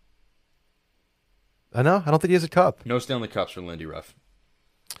 I know. I don't think he has a cup. No Stanley Cups for Lindy Ruff.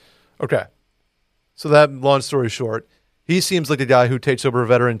 Okay. So that, long story short, he seems like a guy who takes over a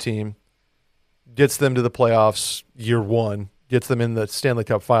veteran team, gets them to the playoffs year one, gets them in the Stanley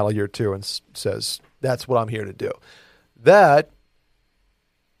Cup final year two, and says, that's what I'm here to do. That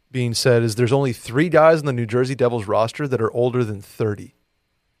being said, is there's only 3 guys in the New Jersey Devils roster that are older than 30.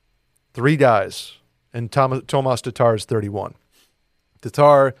 3 guys. And Tomas Tatar is 31.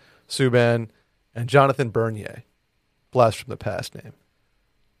 Tatar, Subban, and Jonathan Bernier. Blast from the past name.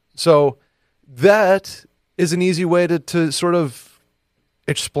 So that is an easy way to sort of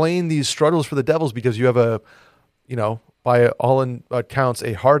explain these struggles for the Devils, because you have by all accounts,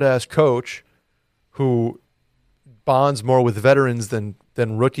 a hard-ass coach who bonds more with veterans than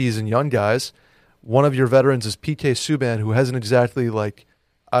rookies and young guys. One of your veterans is PK Subban, who hasn't exactly,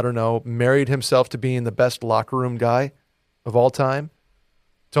 married himself to being the best locker room guy of all time.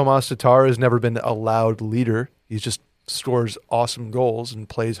 Tomas Tatar has never been a loud leader. He just scores awesome goals and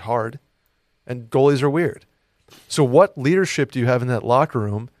plays hard. And goalies are weird. So what leadership do you have in that locker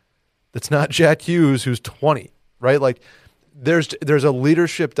room that's not Jack Hughes, who's 20, right? Like, there's a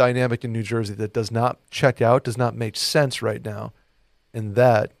leadership dynamic in New Jersey that does not check out, does not make sense right now. And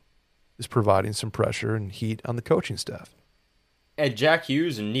that is providing some pressure and heat on the coaching staff. And Jack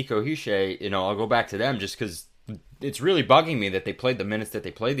Hughes and Nico Hischier, I'll go back to them just because it's really bugging me that they played the minutes that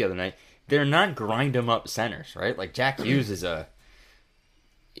they played the other night. They're not grind-em-up centers, right? Like, Jack Hughes is I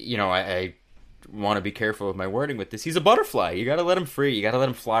want to be careful with my wording with this. He's a butterfly. You got to let him free. You got to let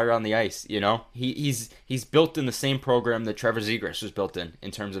him fly around the ice, He's built in the same program that Trevor Zegras was built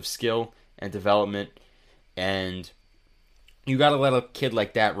in terms of skill and development. And you got to let a kid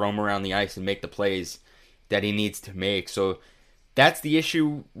like that roam around the ice and make the plays that he needs to make. So that's the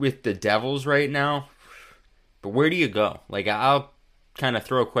issue with the Devils right now. But where do you go? Like, I'll kind of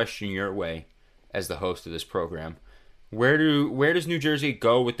throw a question your way as the host of this program. Where does New Jersey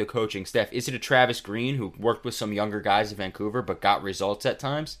go with the coaching staff? Is it a Travis Green who worked with some younger guys in Vancouver but got results at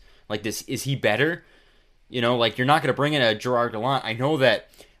times? Like, this, is he better? You're not going to bring in a Gerard Gallant. I know that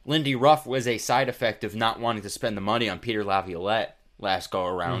Lindy Ruff was a side effect of not wanting to spend the money on Peter Laviolette last go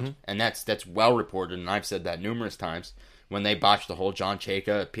around, and that's well reported, and I've said that numerous times when they botched the whole John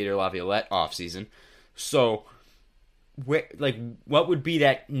Chayka, Peter Laviolette offseason. So, what would be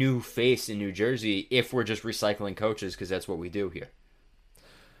that new face in New Jersey if we're just recycling coaches, because that's what we do here?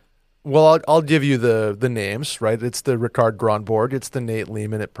 Well, I'll give you the names, right? It's the Ricard Gronborg. It's the Nate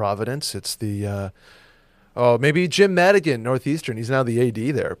Lehman at Providence. It's the, maybe Jim Madigan, Northeastern. He's now the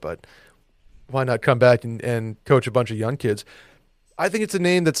AD there, but why not come back and coach a bunch of young kids? I think it's a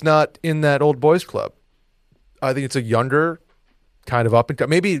name that's not in that old boys club. I think it's a younger, kind of up and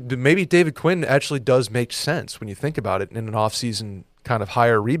maybe David Quinn actually does make sense when you think about it in an off-season kind of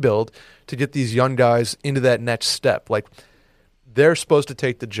higher rebuild to get these young guys into that next step. Like, they're supposed to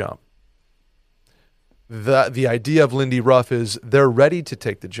take the jump. The idea of Lindy Ruff is they're ready to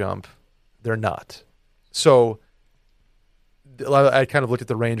take the jump. They're not. So I kind of looked at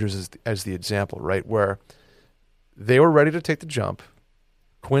the Rangers as the example, right, where they were ready to take the jump.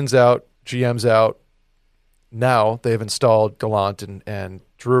 Quinn's out, GM's out. Now they've installed Gallant and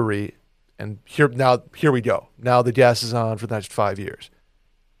Drury, and here we go. Now the gas is on for the next 5 years.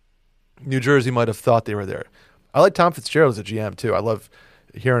 New Jersey might have thought they were there. I like Tom Fitzgerald as a GM too. I love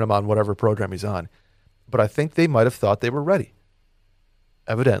hearing him on whatever program he's on. But I think they might have thought they were ready.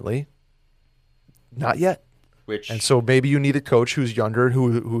 Evidently, not yet. And so maybe you need a coach who's younger,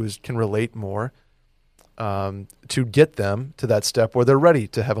 who can relate more, to get them to that step where they're ready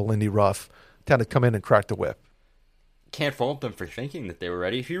to have a Lindy Ruff kind of come in and crack the whip. Can't fault them for thinking that they were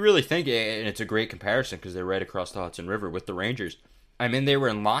ready. If you really think, and it's a great comparison because they're right across the Hudson River with the Rangers. I mean, they were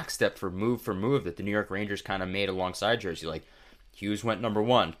in lockstep for move that the New York Rangers kind of made alongside Jersey. Like, Hughes went number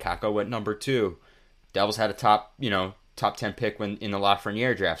 1, Kakko went number 2. Devils had a top 10 pick when in the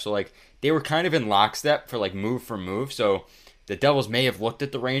Lafreniere draft. So, like, they were kind of in lockstep for, like, move for move. So the Devils may have looked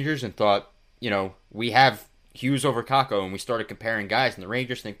at the Rangers and thought, we have Hughes over Kakko, and we started comparing guys, and the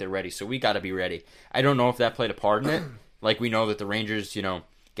Rangers think they're ready, so we got to be ready. I don't know if that played a part in it. Like, we know that the Rangers,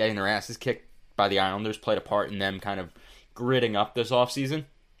 getting their asses kicked by the Islanders played a part in them kind of gritting up this offseason.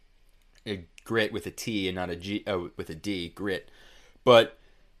 Grit with a T and not a G, with a D, grit. But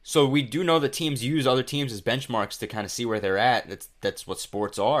so we do know that teams use other teams as benchmarks to kind of see where they're at. That's what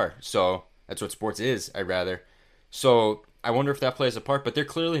sports are. So that's what sports is, I'd rather. So I wonder if that plays a part, but they're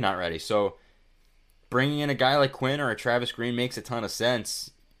clearly not ready. So bringing in a guy like Quinn or a Travis Green makes a ton of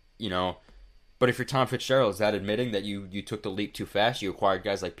sense, But if you're Tom Fitzgerald, is that admitting that you took the leap too fast? You acquired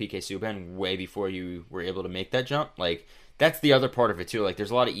guys like PK Subban way before you were able to make that jump? Like, that's the other part of it, too. Like, there's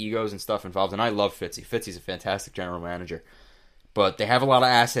a lot of egos and stuff involved, and I love Fitzy. Fitzy's a fantastic general manager. But they have a lot of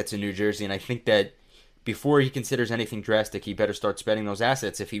assets in New Jersey, and I think that before he considers anything drastic, he better start spending those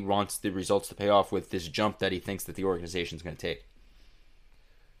assets if he wants the results to pay off with this jump that he thinks that the organization's going to take.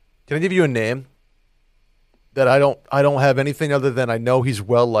 Can I give you a name that I don't have anything other than I know he's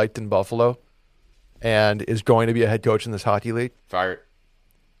well liked in Buffalo and is going to be a head coach in this hockey league? Fire it.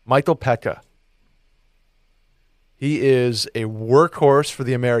 Michael Pekka. He is a workhorse for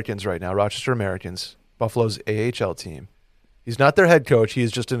the Americans right now, Rochester Americans, Buffalo's AHL team. He's not their head coach. He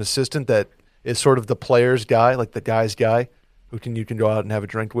is just an assistant that is sort of the player's guy, like the guy's guy, who you can go out and have a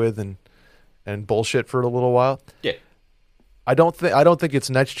drink with and bullshit for a little while. Yeah. I don't think it's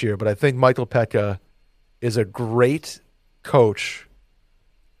next year, but I think Michael Pekka is a great coach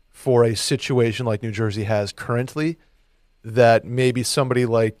for a situation like New Jersey has currently, that maybe somebody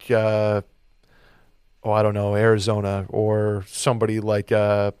like Arizona or somebody like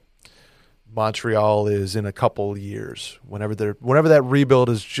Montreal is in a couple years. Whenever that rebuild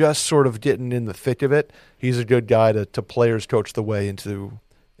is just sort of getting in the thick of it, he's a good guy to players coach the way into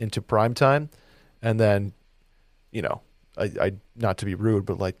prime time, and then, I not to be rude,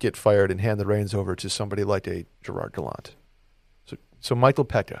 but like get fired and hand the reins over to somebody like a Gerard Gallant. So Michael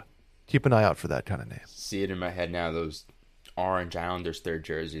Pekka, keep an eye out for that kind of name. See it in my head now, those orange Islanders third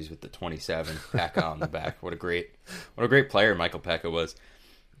jerseys with the 27 Pekka on the back. What a great player Michael Pekka was.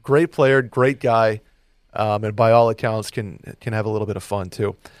 Great player, great guy, and by all accounts can have a little bit of fun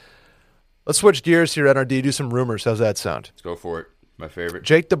too. Let's switch gears here, NRD. Do some rumors. How's that sound? Let's go for it. My favorite.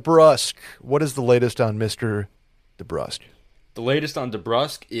 Jake DeBrusk. What is the latest on Mr. DeBrusk? The latest on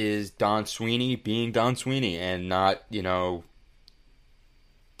DeBrusk is Don Sweeney being Don Sweeney and not,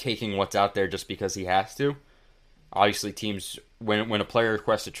 taking what's out there just because he has to. Obviously, teams, when a player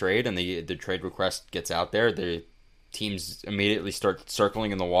requests a trade and the trade request gets out there, the teams immediately start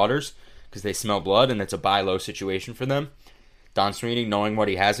circling in the waters because they smell blood, and it's a buy low situation for them. Don Sweeney, knowing what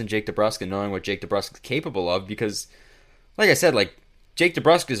he has in Jake DeBrusk and knowing what Jake DeBrusk is capable of, because, like I said, Jake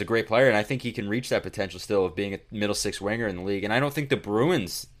DeBrusk is a great player, and I think he can reach that potential still of being a middle six winger in the league. And I don't think the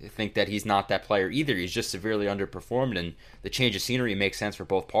Bruins think that he's not that player either. He's just severely underperformed, and the change of scenery makes sense for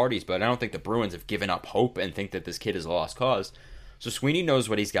both parties. But I don't think the Bruins have given up hope and think that this kid is a lost cause. So Sweeney knows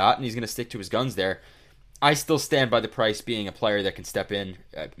what he's got, and he's going to stick to his guns there. I still stand by the Price being a player that can step in,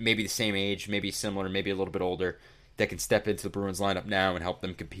 maybe the same age, maybe similar, maybe a little bit older, that can step into the Bruins lineup now and help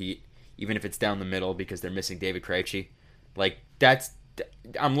them compete, even if it's down the middle because they're missing David Krejci.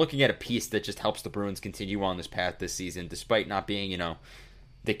 I'm looking at a piece that just helps the Bruins continue on this path this season, despite not being,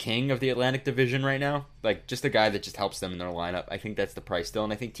 the king of the Atlantic Division right now. Just a guy that just helps them in their lineup. I think that's the Price still,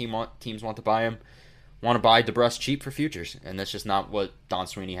 and I think teams want to buy him, want to buy DeBrusk cheap for futures, and that's just not what Don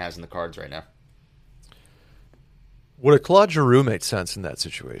Sweeney has in the cards right now. Would a Claude Giroux make sense in that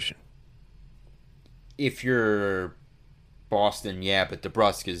situation? If you're Boston, yeah, but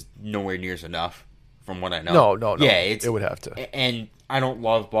DeBrusk is nowhere near enough, from what I know. No. Yeah, it would have to. And I don't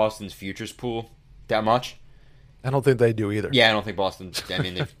love Boston's futures pool that much. I don't think they do either. Yeah, I don't think Boston. I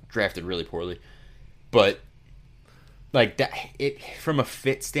mean, they've drafted really poorly, but like that, from a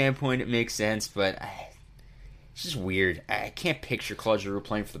fit standpoint, it makes sense. But it's just weird. I can't picture Claude Giroux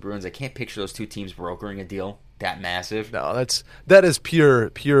playing for the Bruins. I can't picture those two teams brokering a deal that massive. No, that is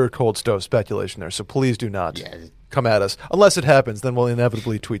pure cold stove speculation there. So please do not come at us unless it happens. Then we'll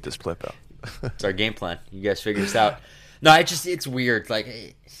inevitably tweet this clip out. It's our game plan. You guys figure this out. No, it's weird.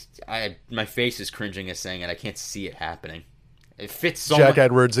 Like my face is cringing at saying it. I can't see it happening. It fits so Jack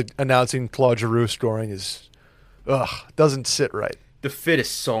Edwards announcing Claude Giroux scoring doesn't sit right. The fit is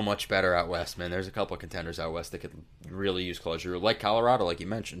so much better out west, man. There's a couple of contenders out west that could really use Claude Giroux, like Colorado, like you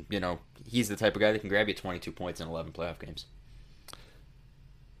mentioned. You know, he's the type of guy that can grab you 22 points in 11 playoff games.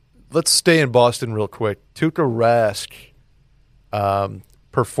 Let's stay in Boston real quick. Tuukka Rask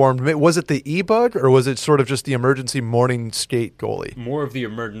performed. Was it the e-bug or was it sort of just the emergency morning skate goalie? More of the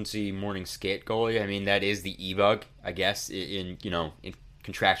emergency morning skate goalie. I mean, that is the e-bug, I guess, in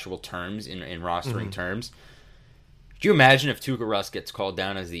contractual terms, in rostering terms. Could you imagine if Tuukka Rask gets called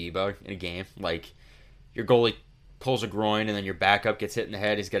down as the e-bug in a game? Like, your goalie pulls a groin and then your backup gets hit in the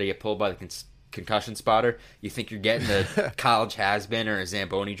head. He's got to get pulled by the concussion spotter. You think you're getting a college has-been or a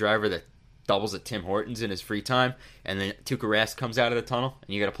Zamboni driver that doubles at Tim Hortons in his free time, and then Tuukka Rask comes out of the tunnel,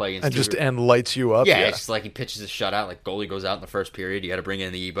 and you got to play against and lights you up. Yeah, it's just like he pitches a shutout. Like, goalie goes out in the first period. You got to bring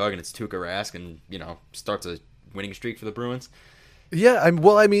in the e-bug, and it's Tuukka Rask, and starts a winning streak for the Bruins. Yeah,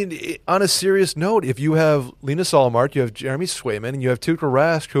 on a serious note, if you have Linus Ullmark, you have Jeremy Swayman, and you have Tuukka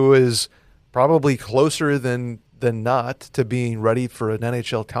Rask, who is probably closer than not to being ready for an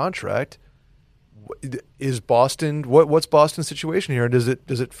NHL contract, is Boston? What's Boston's situation here? Does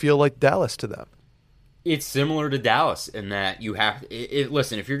it feel like Dallas to them? It's similar to Dallas in that you have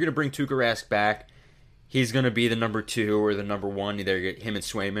listen. If you're going to bring Tuukka Rask back, he's going to be the number 2 or the number 1. Either him and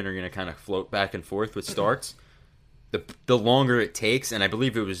Swayman are going to kind of float back and forth with starts. The longer it takes, and I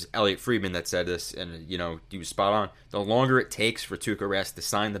believe it was Elliot Friedman that said this, and he was spot on. The longer it takes for Tuukka Rask to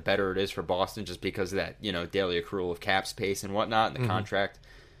sign, the better it is for Boston, just because of that daily accrual of cap space and whatnot, and the contract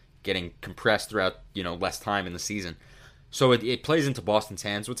getting compressed throughout less time in the season. So it plays into Boston's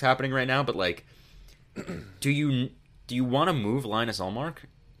hands what's happening right now. But like, do you want to move Linus Ullmark?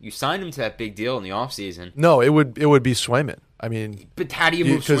 You signed him to that big deal in the offseason. No, it would be Swayman. I mean, but how do you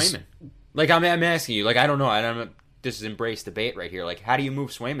move Swayman? Like, I'm asking you. Like, I don't know. This is embrace debate right here. Like, how do you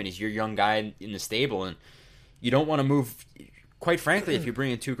move Swayman? He's your young guy in the stable, and you don't want to move. Quite frankly, if you bring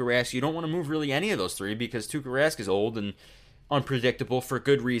in Tuukka Rask, you don't want to move really any of those three because Tuukka Rask is old and unpredictable for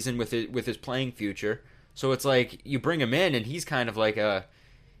good reason with his playing future. So it's like you bring him in, and he's kind of like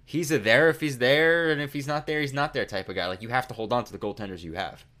he's there if he's there, and if he's not there, he's not there type of guy. Like, you have to hold on to the goaltenders you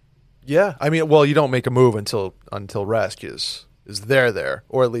have. Yeah, I mean, well, you don't make a move until Rask is there,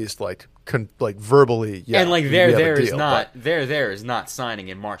 or at least like verbally. Yeah, and like there is not signing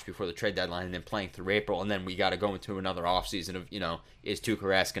in March before the trade deadline and then playing through April, and then we got to go into another offseason of is Tuukka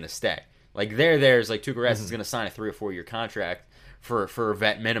Rask going to stay? Like there's like Tuukka Rask is going to sign a 3 or 4 year contract for a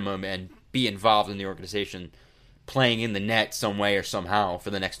vet minimum and be involved in the organization, playing in the net some way or somehow for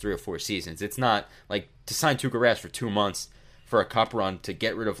the next 3 or 4 seasons. It's not like to sign Tuukka Rask for 2 months for a cup run to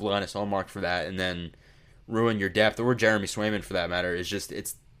get rid of Linus Ullmark for that and then ruin your depth, or Jeremy Swayman for that matter.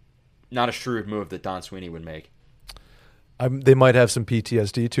 It's not a shrewd move that Don Sweeney would make. They might have some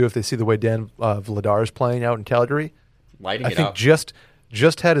PTSD too if they see the way Dan Vladar is playing out in Calgary. Lighting it up. I think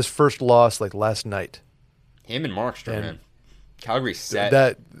just had his first loss like last night. Him and Markstrom, man. Calgary's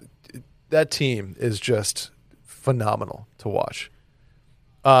set. That team is just phenomenal to watch.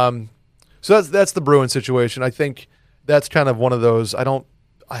 So that's the Bruins situation. I think that's kind of one of those. I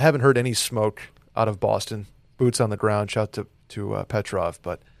haven't heard any smoke out of Boston. Boots on the ground. Shout to Petrov,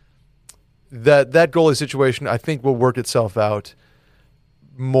 but that goalie situation I think will work itself out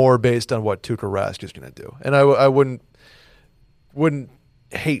more based on what Tuukka Rask is going to do. And I wouldn't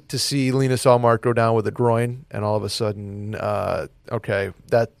hate to see Linus Ullmark go down with a groin and all of a sudden, okay,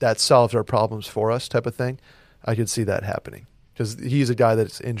 that solves our problems for us type of thing. I could see that happening because he's a guy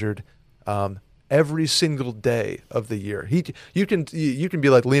that's injured every single day of the year. You can be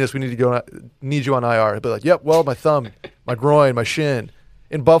like, Linus, we need you on IR. He'll be like, yep, well, my thumb, my groin, my shin.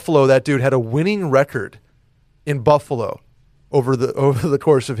 In Buffalo, that dude had a winning record in Buffalo over the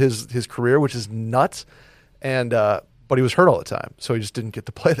course of his career, which is nuts. And but he was hurt all the time, so he just didn't get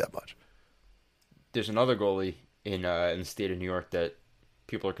to play that much. There's another goalie in the state of New York that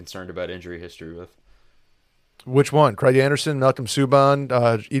people are concerned about injury history with. Which one? Craig Anderson, Malcolm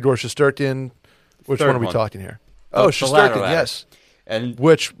Subban, Igor Shesterkin. Which one are we talking here? Oh, Shesterkin, yes. And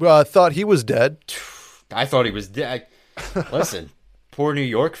which thought he was dead. I thought he was dead. Listen, poor New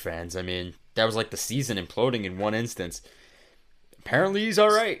York fans. I mean, that was like the season imploding in one instance. Apparently he's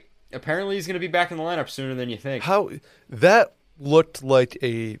all right. Apparently he's going to be back in the lineup sooner than you think. How that looked like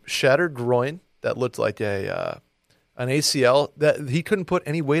a shattered groin. That looked like an ACL. That he couldn't put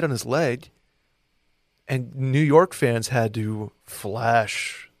any weight on his leg, and New York fans had to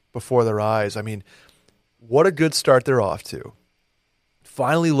flash before their eyes. I mean, what a good start they're off to.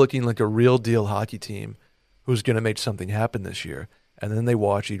 Finally looking like a real deal hockey team who's going to make something happen this year. And then they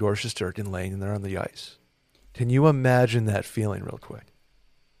watch Igor Shesterkin laying there on the ice. Can you imagine that feeling real quick?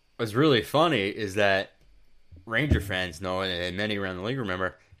 What's really funny is that Ranger fans know, and many around the league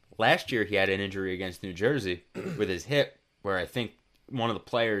remember, last year he had an injury against New Jersey with his hip, where I think one of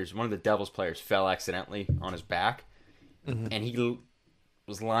the Devils players fell accidentally on his back, and he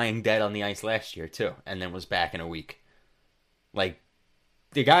was lying dead on the ice last year too, and then was back in a week. Like,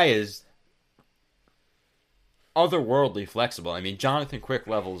 the guy is otherworldly flexible. I mean, Jonathan Quick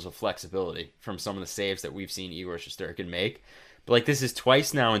levels of flexibility from some of the saves that we've seen Igor Shesterkin make. But, like, this is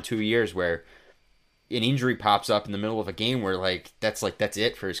twice now in 2 years where an injury pops up in the middle of a game where, like, that's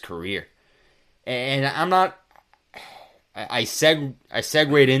it for his career. And I'm not... I segued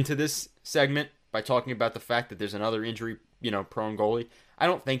into this segment by talking about the fact that there's another injury, prone goalie. I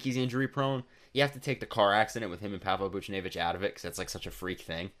don't think he's injury prone. You have to take the car accident with him and Pavel Buchnevich out of it because that's like such a freak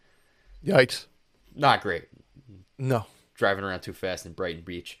thing. Yikes. Not great. No. Driving around too fast in Brighton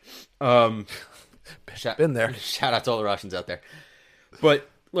Beach. Been there. Shout out to all the Russians out there. But,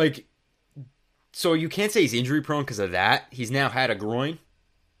 like, so you can't say he's injury prone because of that. He's now had a groin.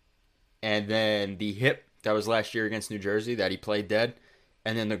 And then the hip that was last year against New Jersey that he played dead.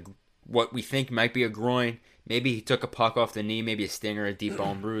 And then what we think might be a groin. Maybe he took a puck off the knee, maybe a stinger, a deep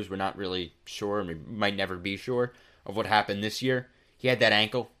bone bruise. We're not really sure. We might never be sure of what happened this year. He had that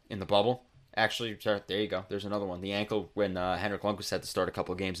ankle in the bubble. Actually, sorry, there you go. There's another one. The ankle when Henrik Lundqvist had to start a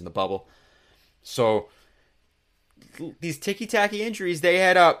couple of games in the bubble. So these ticky-tacky injuries, they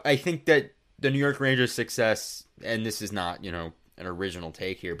add up. I think that the New York Rangers' success, and this is not, an original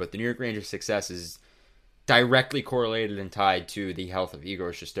take here, but the New York Rangers' success is directly correlated and tied to the health of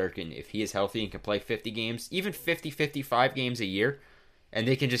Igor Shesterkin. If he is healthy and can play 50 games, even 50, 55 games a year, and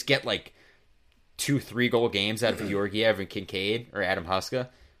they can just get like 2-3 goal games out of Georgiev and Kincaid or Adam Huska,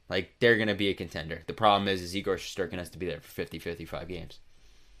 like, they're going to be a contender. The problem is Igor Shesterkin has to be there for 50, 55 games.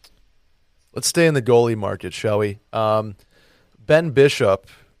 Let's stay in the goalie market, shall we? Ben Bishop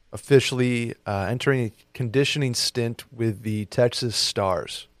officially entering a conditioning stint with the Texas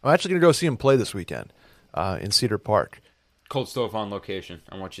Stars. I'm actually going to go see him play this weekend in Cedar Park. Cold Stove on location.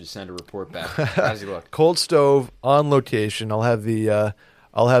 I want you to send a report back. How's he look? Cold Stove on location. I'll have the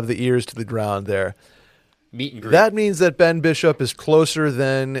ears to the ground there. Meet and greet. That means that Ben Bishop is closer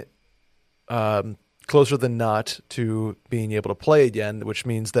than not to being able to play again, which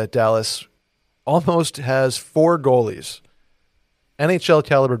means that Dallas almost has 4 goalies, NHL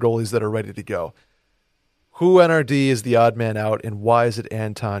caliber goalies that are ready to go. Who NRD is the odd man out, and why is it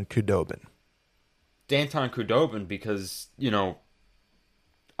Anton Khudobin? Anton Khudobin because,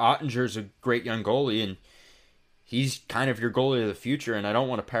 Ottinger's a great young goalie, and he's kind of your goalie of the future. And I don't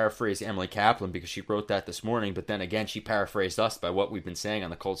want to paraphrase Emily Kaplan because she wrote that this morning, but then again, she paraphrased us by what we've been saying on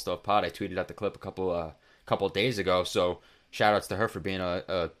the Cold Stove Pod. I tweeted out the clip a couple of days ago, so shout outs to her for being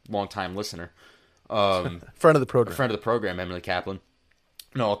a long-time listener. Friend of the program. Emily Kaplan.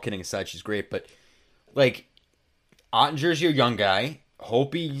 No, all kidding aside, she's great, but, like, Ottinger's your young guy.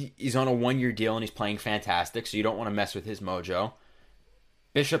 Holtby is on a 1-year deal and he's playing fantastic, so you don't want to mess with his mojo.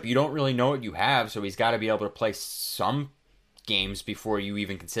 Bishop, you don't really know what you have, so he's got to be able to play some games before you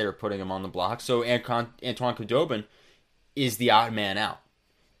even consider putting him on the block. So Antoine Khudobin is the odd man out.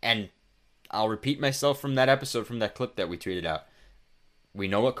 And I'll repeat myself from that episode, from that clip that we tweeted out. We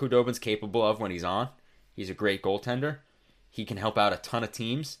know what Khudobin's capable of when he's on. He's a great goaltender. He can help out a ton of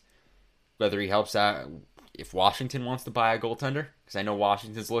teams. Whether he helps out if Washington wants to buy a goaltender, because I know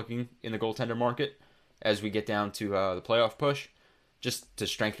Washington's looking in the goaltender market as we get down to the playoff push, just to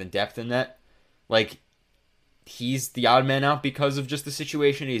strengthen depth in that. Like, he's the odd man out because of just the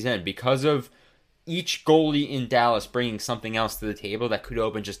situation he's in, because of each goalie in Dallas bringing something else to the table that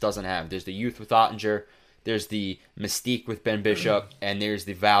Khudobin just doesn't have. There's the youth with Ottinger, there's the mystique with Ben Bishop, and there's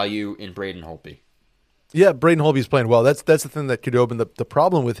the value in Braden Holtby. Yeah, Braden Holtby's playing well. That's the thing that Khudobin, the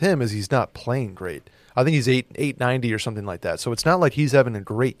problem with him is he's not playing great. I think he's 890 or something like that. So it's not like he's having a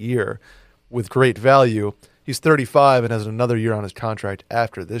great year with great value. He's 35 and has another year on his contract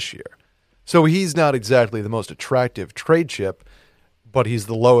after this year. So he's not exactly the most attractive trade chip, but he's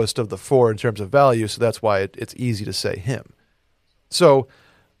the lowest of the 4 in terms of value, so that's why it's easy to say him. So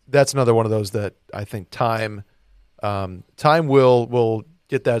that's another one of those that I think time will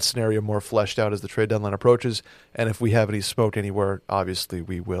get that scenario more fleshed out as the trade deadline approaches. And if we have any smoke anywhere, obviously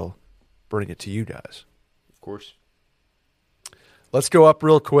we will bring it to you guys. Of course. Let's go up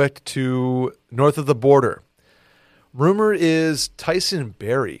real quick to north of the border. Rumor is Tyson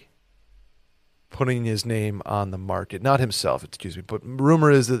Barrie putting his name on the market. Not himself, excuse me, but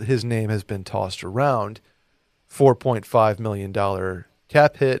rumor is that his name has been tossed around. $4.5 million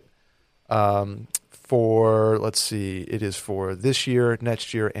cap hit for, let's see, it is for this year,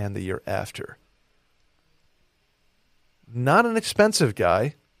 next year, and the year after. Not an expensive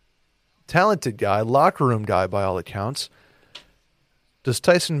guy. Talented guy, locker room guy by all accounts. Does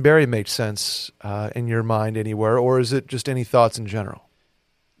Tyson Barrie make sense in your mind anywhere, or is it just any thoughts in general?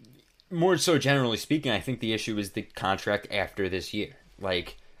 More so generally speaking, I think the issue is the contract after this year.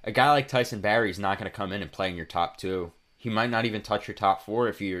 Like, a guy like Tyson Barrie is not going to come in and play in your top two. He might not even touch your top four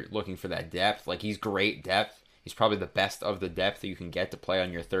if you're looking for that depth. Like, he's great depth. He's probably the best of the depth that you can get to play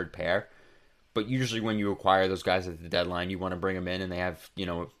on your third pair. But usually when you acquire those guys at the deadline, you want to bring them in and they have,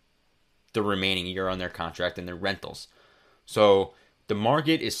 the remaining year on their contract and their rentals. So the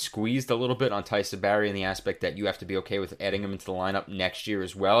market is squeezed a little bit on Tyson Barrie in the aspect that you have to be okay with adding him into the lineup next year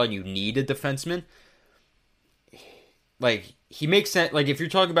as well, and you need a defenseman. Like, he makes sense. Like, if you're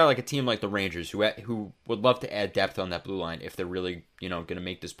talking about like a team like the Rangers who would love to add depth on that blue line if they're really, going to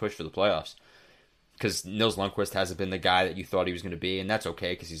make this push for the playoffs. Because Nils Lundkvist hasn't been the guy that you thought he was going to be, and that's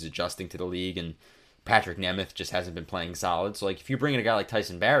okay because he's adjusting to the league, and Patrick Nemeth just hasn't been playing solid. So, like, if you bring in a guy like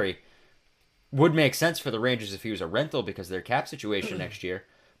Tyson Barrie, would make sense for the Rangers if he was a rental because of their cap situation next year,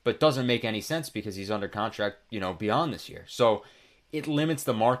 but doesn't make any sense because he's under contract, beyond this year. So it limits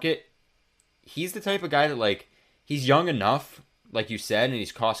the market. He's the type of guy that, like, he's young enough, like you said, and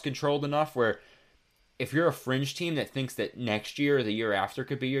he's cost controlled enough where if you're a fringe team that thinks that next year or the year after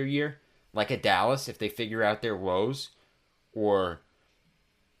could be your year, like a Dallas, if they figure out their woes, or,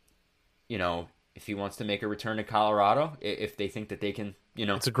 if he wants to make a return to Colorado, if they think that they can, it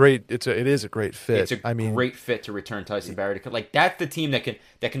is a great fit. It's a great fit to return Tyson Barrie to, like, that's the team that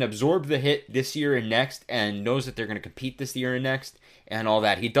can absorb the hit this year and next and knows that they're going to compete this year and next and all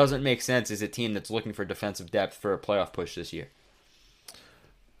that. He doesn't make sense as a team that's looking for defensive depth for a playoff push this year.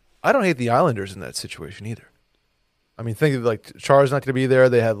 I don't hate the Islanders in that situation either. I mean, think of, like, Char's not going to be there.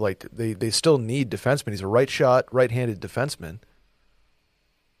 They have, like, they still need defensemen. He's a right-handed defenseman.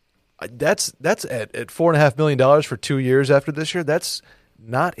 That's at $4.5 million for 2 years after this year. That's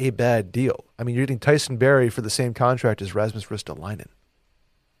not a bad deal. I mean, you're getting Tyson Barrie for the same contract as Rasmus Ristolainen.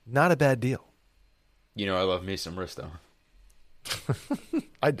 Not a bad deal. I love me some Risto.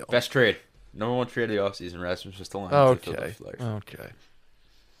 I don't. Best trade. Number one trade of the offseason, Rasmus Ristolainen. Okay.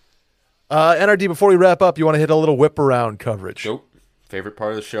 NRD, before we wrap up, you want to hit a little whip around coverage. Nope. Favorite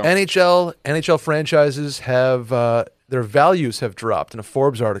part of the show. NHL franchises have their values have dropped in a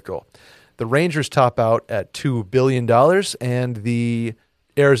Forbes article. The Rangers top out at $2 billion, and the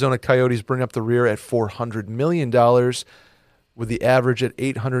Arizona Coyotes bring up the rear at $400 million, with the average at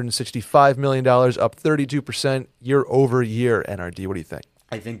 $865 million, up 32% year over year. NRD, what do you think?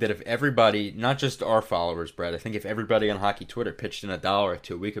 I think that if everybody, not just our followers, Brett, I think if everybody on Hockey Twitter pitched in $1 or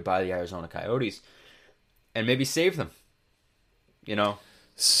 $2, we could buy the Arizona Coyotes and maybe save them.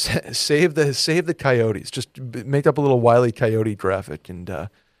 Save the Coyotes. Just make up a little Wile E. Coyote graphic, and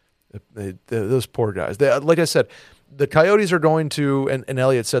those poor guys. Like I said, the Coyotes are going to, and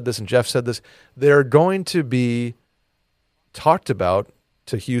Elliot said this, and Jeff said this, they're going to be talked about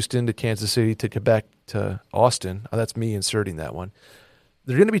to Houston, to Kansas City, to Quebec, to Austin. Oh, that's me inserting that one.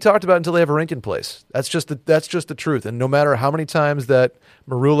 They're going to be talked about until they have a rink in place. That's just the truth. And no matter how many times that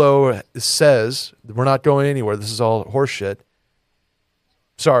Marullo says we're not going anywhere, this is all horseshit.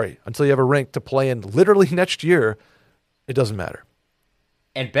 Sorry, until you have a rink to play in literally next year, it doesn't matter.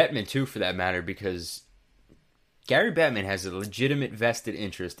 And Bettman, too, for that matter, because Gary Bettman has a legitimate vested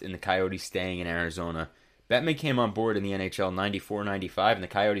interest in the Coyotes staying in Arizona. Bettman came on board in the NHL 94-95, and the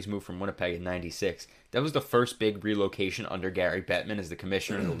Coyotes moved from Winnipeg in 96. That was the first big relocation under Gary Bettman as the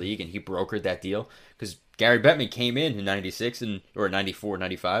commissioner of the league, and he brokered that deal because Gary Bettman came in 96 or 94,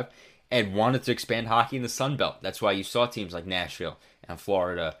 95, and wanted to expand hockey in the Sun Belt. That's why you saw teams like Nashville and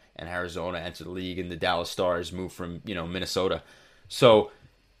Florida and Arizona enter the league, and the Dallas Stars moved from Minnesota. So,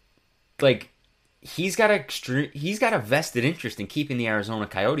 like, he's got a vested interest in keeping the Arizona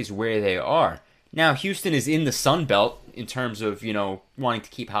Coyotes where they are. Now, Houston is in the Sun Belt in terms of, wanting to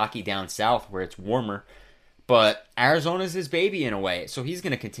keep hockey down south where it's warmer. But Arizona's his baby in a way, so he's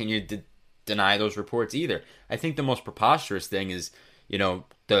going to continue to deny those reports either. I think the most preposterous thing is,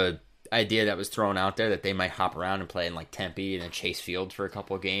 the idea that was thrown out there that they might hop around and play in, like, Tempe and then Chase Field for a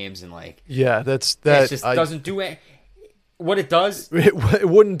couple of games and, like... Yeah, that just doesn't do it. what it does, it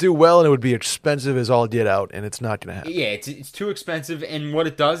wouldn't do well, and it would be expensive as all get out, and it's not going to happen. yeah, it's too expensive. And what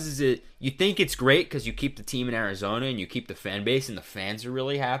it does is you think it's great because you keep the team in Arizona and you keep the fan base and the fans are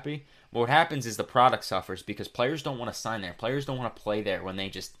really happy. But what happens is the product suffers because players don't want to sign there. Players don't want to play there when they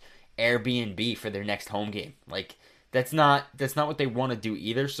just Airbnb for their next home game. Like that's not what they want to do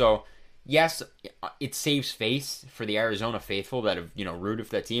either. So yes, it saves face for the Arizona faithful that have rooted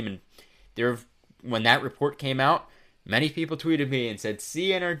for that team. And when that report came out, many people tweeted me and said, "See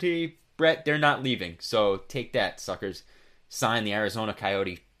NRD, Brett, they're not leaving. So take that, suckers. Sign the Arizona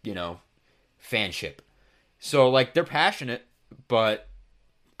Coyote, fanship." So like they're passionate, but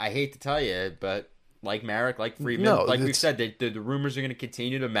I hate to tell you, but like Marek, like Friedman, we've said, the rumors are going to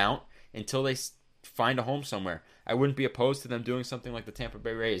continue to mount until they find a home somewhere. I wouldn't be opposed to them doing something like the Tampa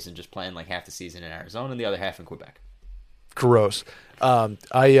Bay Rays and just playing like half the season in Arizona and the other half in Quebec. Gross. I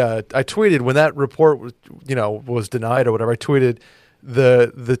tweeted when that report was denied or whatever. I tweeted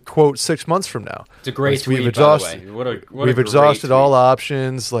the quote 6 months from now. It's a great tweet, by the way. We've exhausted all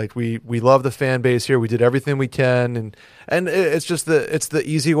options. Like we love the fan base here. We did everything we can, and it's just it's the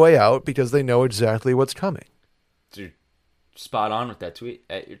easy way out because they know exactly what's coming. Dude, spot on with that tweet.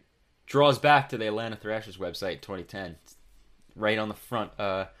 It draws back to the Atlanta Thrashers website in 2010. It's right on the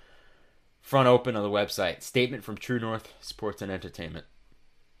front open of the website. Statement from True North Sports and Entertainment.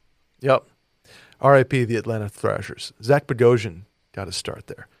 Yep. R.I.P. the Atlanta Thrashers. Zach Bogosian got to start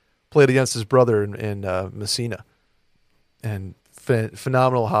there. Played against his brother in Messina. And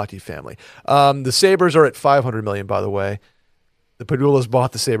phenomenal hockey family. The Sabres are at $500 million, by the way. The Padulas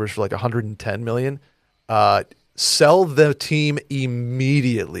bought the Sabres for like $110 million. Sell the team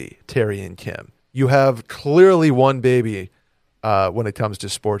immediately, Terry and Kim. You have clearly one baby when it comes to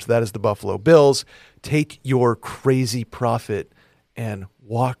sports. That is the Buffalo Bills. Take your crazy profit and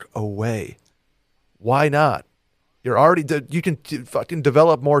walk away. Why not? You can fucking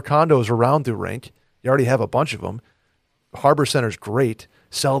develop more condos around the rink. You already have a bunch of them. Harbor Center's great.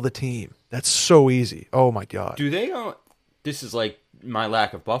 Sell the team. That's so easy. Oh my God. Do they own? This is like my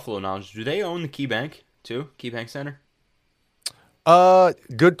lack of Buffalo knowledge. Do they own the Key Bank too? Key Bank Center?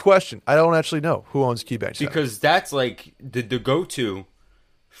 Good question. I don't actually know who owns Key Bank Center. Because that's like the go-to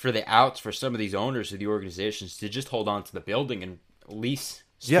for the outs for some of these owners of the organizations to just hold on to the building and lease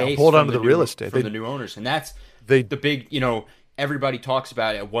space. Hold on to the real estate from the new owners, and that's the big. Everybody talks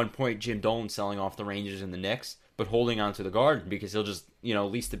about at one point Jim Dolan selling off the Rangers and the Knicks, but holding on to the Garden because he'll just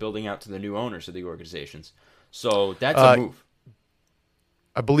lease the building out to the new owners of the organizations. So that's a move.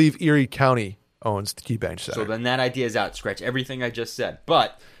 I believe Erie County owns the Key Bank Center. So then that idea is out. Scratch everything I just said.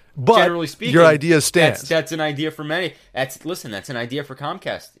 But generally speaking, your idea stands. That's an idea for many. That's an idea for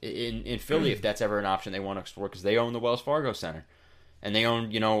Comcast in Philly if that's ever an option they want to explore because they own the Wells Fargo Center, and they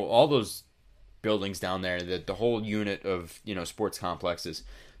own all those buildings down there, the whole unit of sports complexes.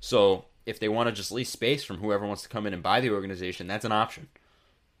 So if they want to just lease space from whoever wants to come in and buy the organization, that's an option.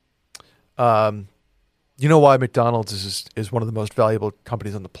 You know why McDonald's is one of the most valuable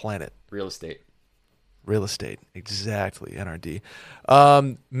companies on the planet? Real estate. Real estate, exactly, NRD.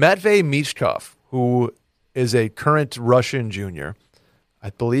 Matvey Michkov, who is a current Russian junior,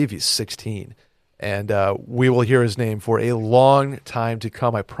 I believe he's 16, and we will hear his name for a long time to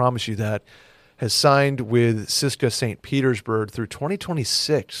come, I promise you that, has signed with CSKA St. Petersburg through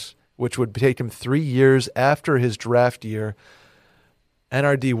 2026, which would take him 3 years after his draft year.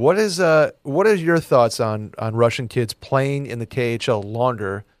 NRD, what are your thoughts on Russian kids playing in the KHL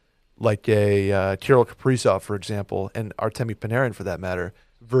longer, like a Kirill Kaprizov, for example, and Artemi Panarin, for that matter,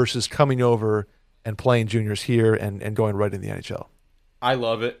 versus coming over and playing juniors here and going right in the NHL? I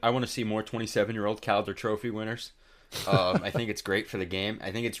love it. I want to see more 27-year-old Calder Trophy winners. I think it's great for the game.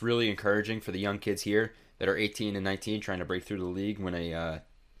 I think it's really encouraging for the young kids here that are 18 and 19 trying to break through the league when a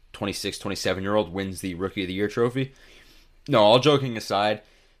 26, 27-year-old wins the Rookie of the Year trophy. No, all joking aside,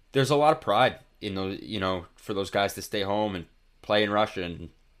 there's a lot of pride in those, for those guys to stay home and play in Russia. And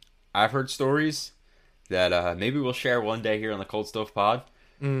I've heard stories that maybe we'll share one day here on the Cold Stove Pod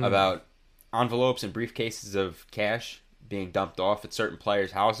about envelopes and briefcases of cash being dumped off at certain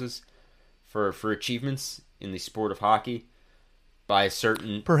players' houses for achievements in the sport of hockey by a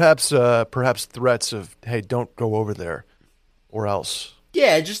certain... Perhaps threats of, hey, don't go over there or else.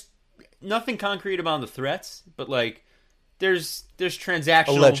 Yeah, just nothing concrete about the threats, but like there's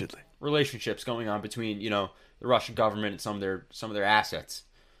transactional allegedly relationships going on between, the Russian government and some of their assets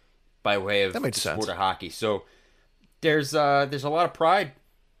by way of the sport of hockey. So there's a lot of pride,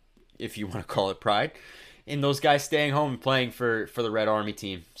 if you want to call it pride, in those guys staying home and playing for the Red Army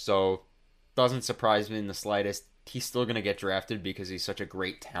team. So doesn't surprise me in the slightest. He's still going to get drafted because he's such a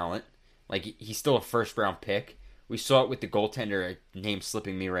great talent. Like, he's still a first-round pick, We saw it with the goaltender, name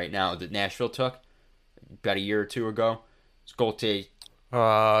slipping me right now, that Nashville took about a year or two ago. It's goaltender.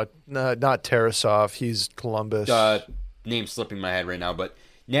 Not Tarasov. He's Columbus. Name slipping my head right now, but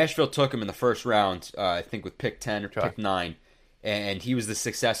Nashville took him in the first round, I think with pick 10 or pick 9, and he was the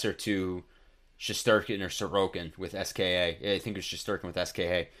successor to Shesterkin or Sorokin with SKA. I think it was Shesterkin with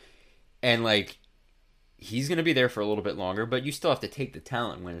SKA. And, like, he's going to be there for a little bit longer, but you still have to take the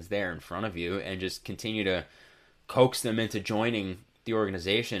talent when it's there in front of you and just continue to coax them into joining the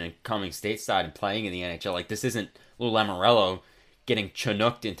organization and coming stateside and playing in the NHL. Like, this isn't Lou Lamoriello getting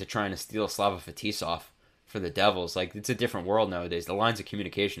chinooked into trying to steal Slava Fetisov for the Devils. Like, it's a different world nowadays. The lines of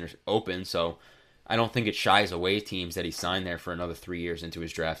communication are open, so I don't think it shies away teams that he signed there for another 3 years into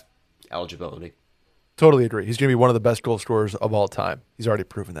his draft eligibility. Totally agree. He's going to be one of the best goal scorers of all time. He's already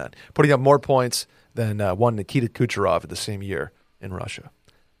proven that. Putting up more points than one Nikita Kucherov at the same year in Russia.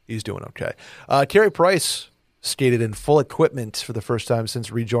 He's doing okay. Carey Price skated in full equipment for the first time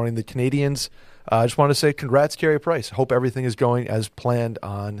since rejoining the Canadiens. I just want to say congrats, Carey Price. Hope everything is going as planned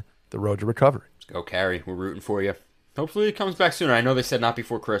on the road to recovery. Let's go, Carey. We're rooting for you. Hopefully he comes back sooner. I know they said not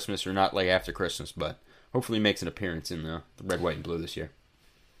before Christmas or not like after Christmas, but hopefully he makes an appearance in the red, white, and blue this year.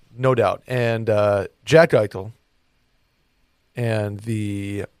 No doubt. And Jack Eichel and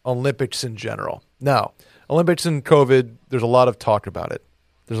the Olympics in general. Now, Olympics and COVID, there's a lot of talk about it.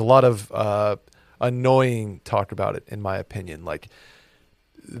 There's a lot of annoying talk about it, in my opinion. Like,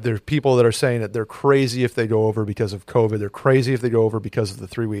 there's people that are saying that they're crazy if they go over because of COVID. They're crazy if they go over because of the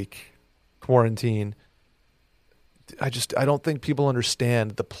 3-week quarantine. I don't think people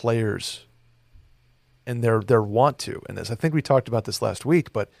understand the players and their want to in this. I think we talked about this last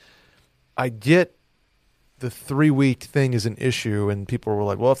week, but I get the 3-week thing is an issue, and people were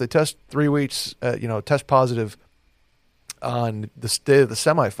like, well, if they test 3 weeks, test positive on the day of the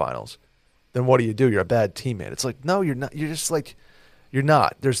semifinals, then what do? You're a bad teammate. It's like, no, you're not. You're just like, you're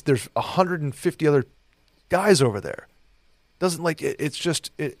not. There's 150 other guys over there. Doesn't like it, it's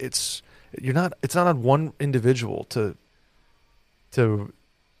just it's you're not. It's not on one individual to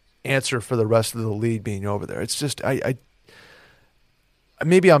answer for the rest of the league being over there. It's just I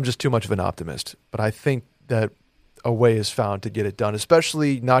maybe I'm just too much of an optimist, but I think that a way is found to get it done,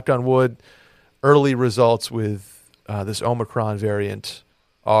 especially, knock on wood, early results with this Omicron variant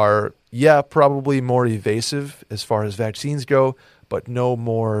are, probably more evasive as far as vaccines go, but no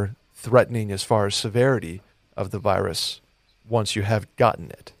more threatening as far as severity of the virus once you have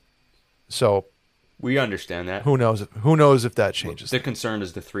gotten it. So we understand that. Who knows if that changes. The concern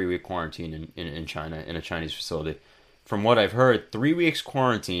is the 3-week quarantine in China, in a Chinese facility. From what I've heard, 3 weeks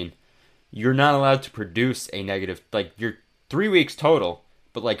quarantine, you're not allowed to produce a negative, like, you're 3 weeks total,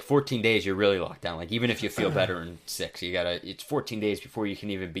 but like 14 days you're really locked down. Like, even if you feel better in 6, it's 14 days before you can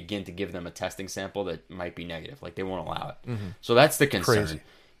even begin to give them a testing sample that might be negative. Like, they won't allow it. Mm-hmm. So that's the concern. Crazy.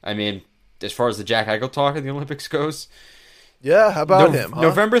 I mean, as far as the Jack Eichel talk at the Olympics goes, yeah, how about him? Huh?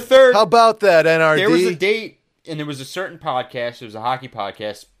 November 3rd. How about that, NRD? There was a date, and there was a certain podcast. It was a hockey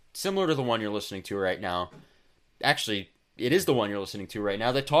podcast, similar to the one you're listening to right now. Actually, it is the one you're listening to right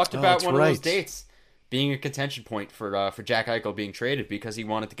now that talked about one of those dates being a contention point for Jack Eichel being traded because he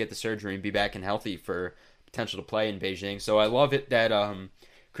wanted to get the surgery and be back and healthy for potential to play in Beijing. So I love it that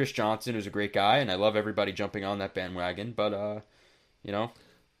Chris Johnson is a great guy, and I love everybody jumping on that bandwagon. But,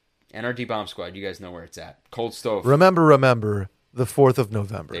 NRD Bomb Squad, you guys know where it's at. Cold Stove. Remember, the 4th of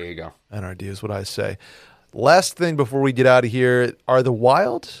November. There you go. NRD is what I say. Last thing before we get out of here, are the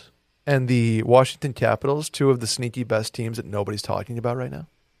Wild and the Washington Capitals two of the sneaky best teams that nobody's talking about right now?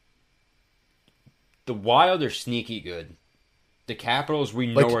 The Wild are sneaky good. The Capitals we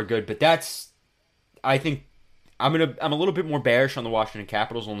know are good, but that's, I think, I'm a little bit more bearish on the Washington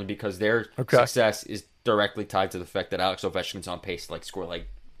Capitals only because their success is directly tied to the fact that Alex Ovechkin's on pace to score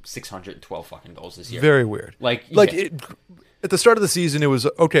 612 fucking goals this year. Very weird. At the start of the season, it was,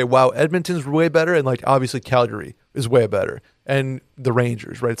 okay, wow, Edmonton's way better, and obviously Calgary is way better, and the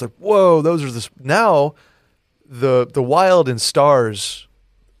Rangers, right? It's like, whoa, those are now the Wild and Stars.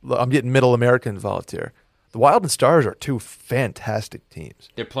 I'm getting Middle America involved here. The Wild and Stars are two fantastic teams.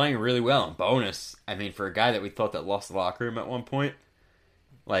 They're playing really well. And bonus, I mean, for a guy that we thought that lost the locker room at one point,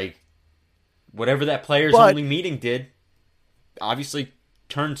 whatever that players only meeting did, obviously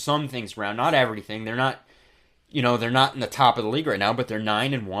turned some things around. Not everything. They're not, they're not in the top of the league right now, but they're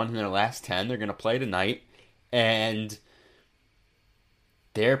 9-1 in their last 10. They're going to play tonight, and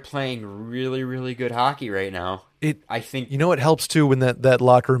they're playing really, really good hockey right now. I think it helps too when that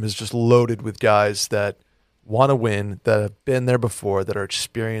locker room is just loaded with guys that want to win, that have been there before, that are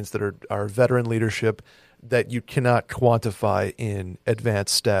experienced, that are veteran leadership. that you cannot quantify in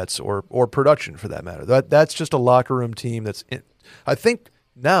advanced stats or production for that matter. That's just a locker room team that's, I think,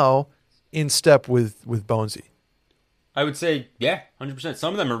 now in step with Bonesy. I would say, yeah, 100%.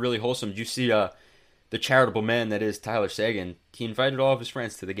 Some of them are really wholesome. Did you see the charitable man that is Tyler Seguin? He invited all of his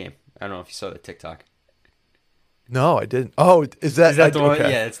friends to the game. I don't know if you saw that TikTok. No, I didn't. Oh, is that the one?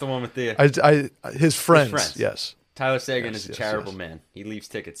 Okay. Yeah, it's the one with the his friends. Yes. Tyler Seguin is a charitable man. He leaves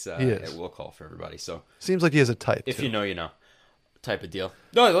tickets at will call for everybody. So seems like he has a type. If too. you know, you know, type of deal.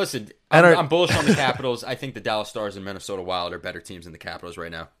 No, listen, I'm bullish on the Capitals. I think the Dallas Stars and Minnesota Wild are better teams than the Capitals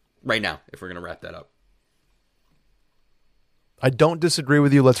right now. Right now, if we're gonna wrap that up. I don't disagree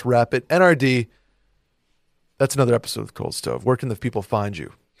with you. Let's wrap it. NRD. That's another episode of Cold Stove. Where can the people find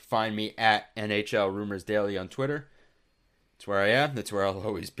you? Find me at NHL Rumors Daily on Twitter. That's where I am. That's where I'll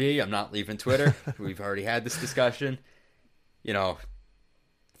always be. I'm not leaving Twitter. We've already had this discussion. You know,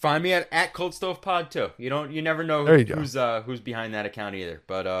 find me at Cold Stove Pod too. You never know who's behind that account either.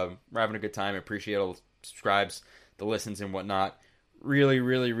 But we're having a good time. I appreciate all the subscribes, the listens, and whatnot. Really,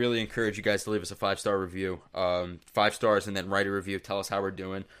 really, really encourage you guys to leave us a 5-star review. 5 stars and then write a review. Tell us how we're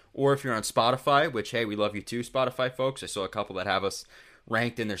doing. Or if you're on Spotify, which, hey, we love you too, Spotify folks. I saw a couple that have us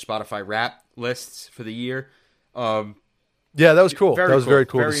ranked in their Spotify rap lists for the year. Yeah, that was cool. That was very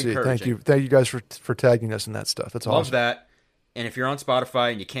cool very to see. Thank you guys for tagging us in that stuff. That's awesome. Love that. And if you're on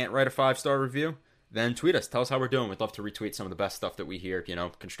Spotify and you can't write a 5-star review, then tweet us. Tell us how we're doing. We'd love to retweet some of the best stuff that we hear.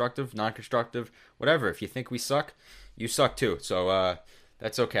 Constructive, non-constructive, whatever. If you think we suck, you suck too. So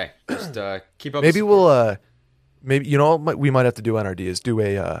that's okay. Just keep up. Maybe we'll maybe what we might have to do NRD is do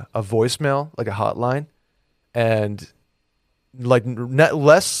a voicemail, like a hotline, and like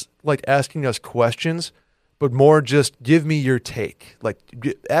less like asking us questions, but more just give me your take. Like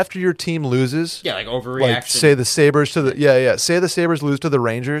after your team loses, like overreaction. Like say the Sabres to the say the Sabres lose to the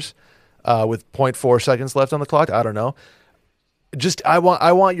Rangers with 0.4 seconds left on the clock. I don't know. Just I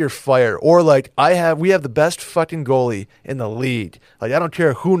want your fire, or like we have the best fucking goalie in the league. Like I don't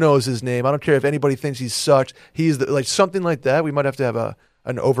care who knows his name. I don't care if anybody thinks he sucks. He's like something like that. We might have to have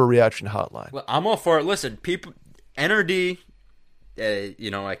an overreaction hotline. Well, I'm all for it. Listen, people, NRD.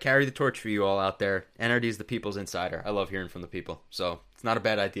 I carry the torch for you all out there. NRD is the people's insider. I love hearing from the people, so it's not a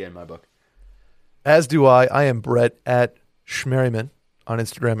bad idea in my book. As do I. I am Brett at Schmerryman on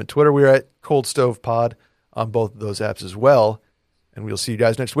Instagram and Twitter. We're at Cold Stove Pod on both of those apps as well. And we'll see you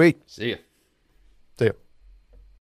guys next week. See ya. See ya.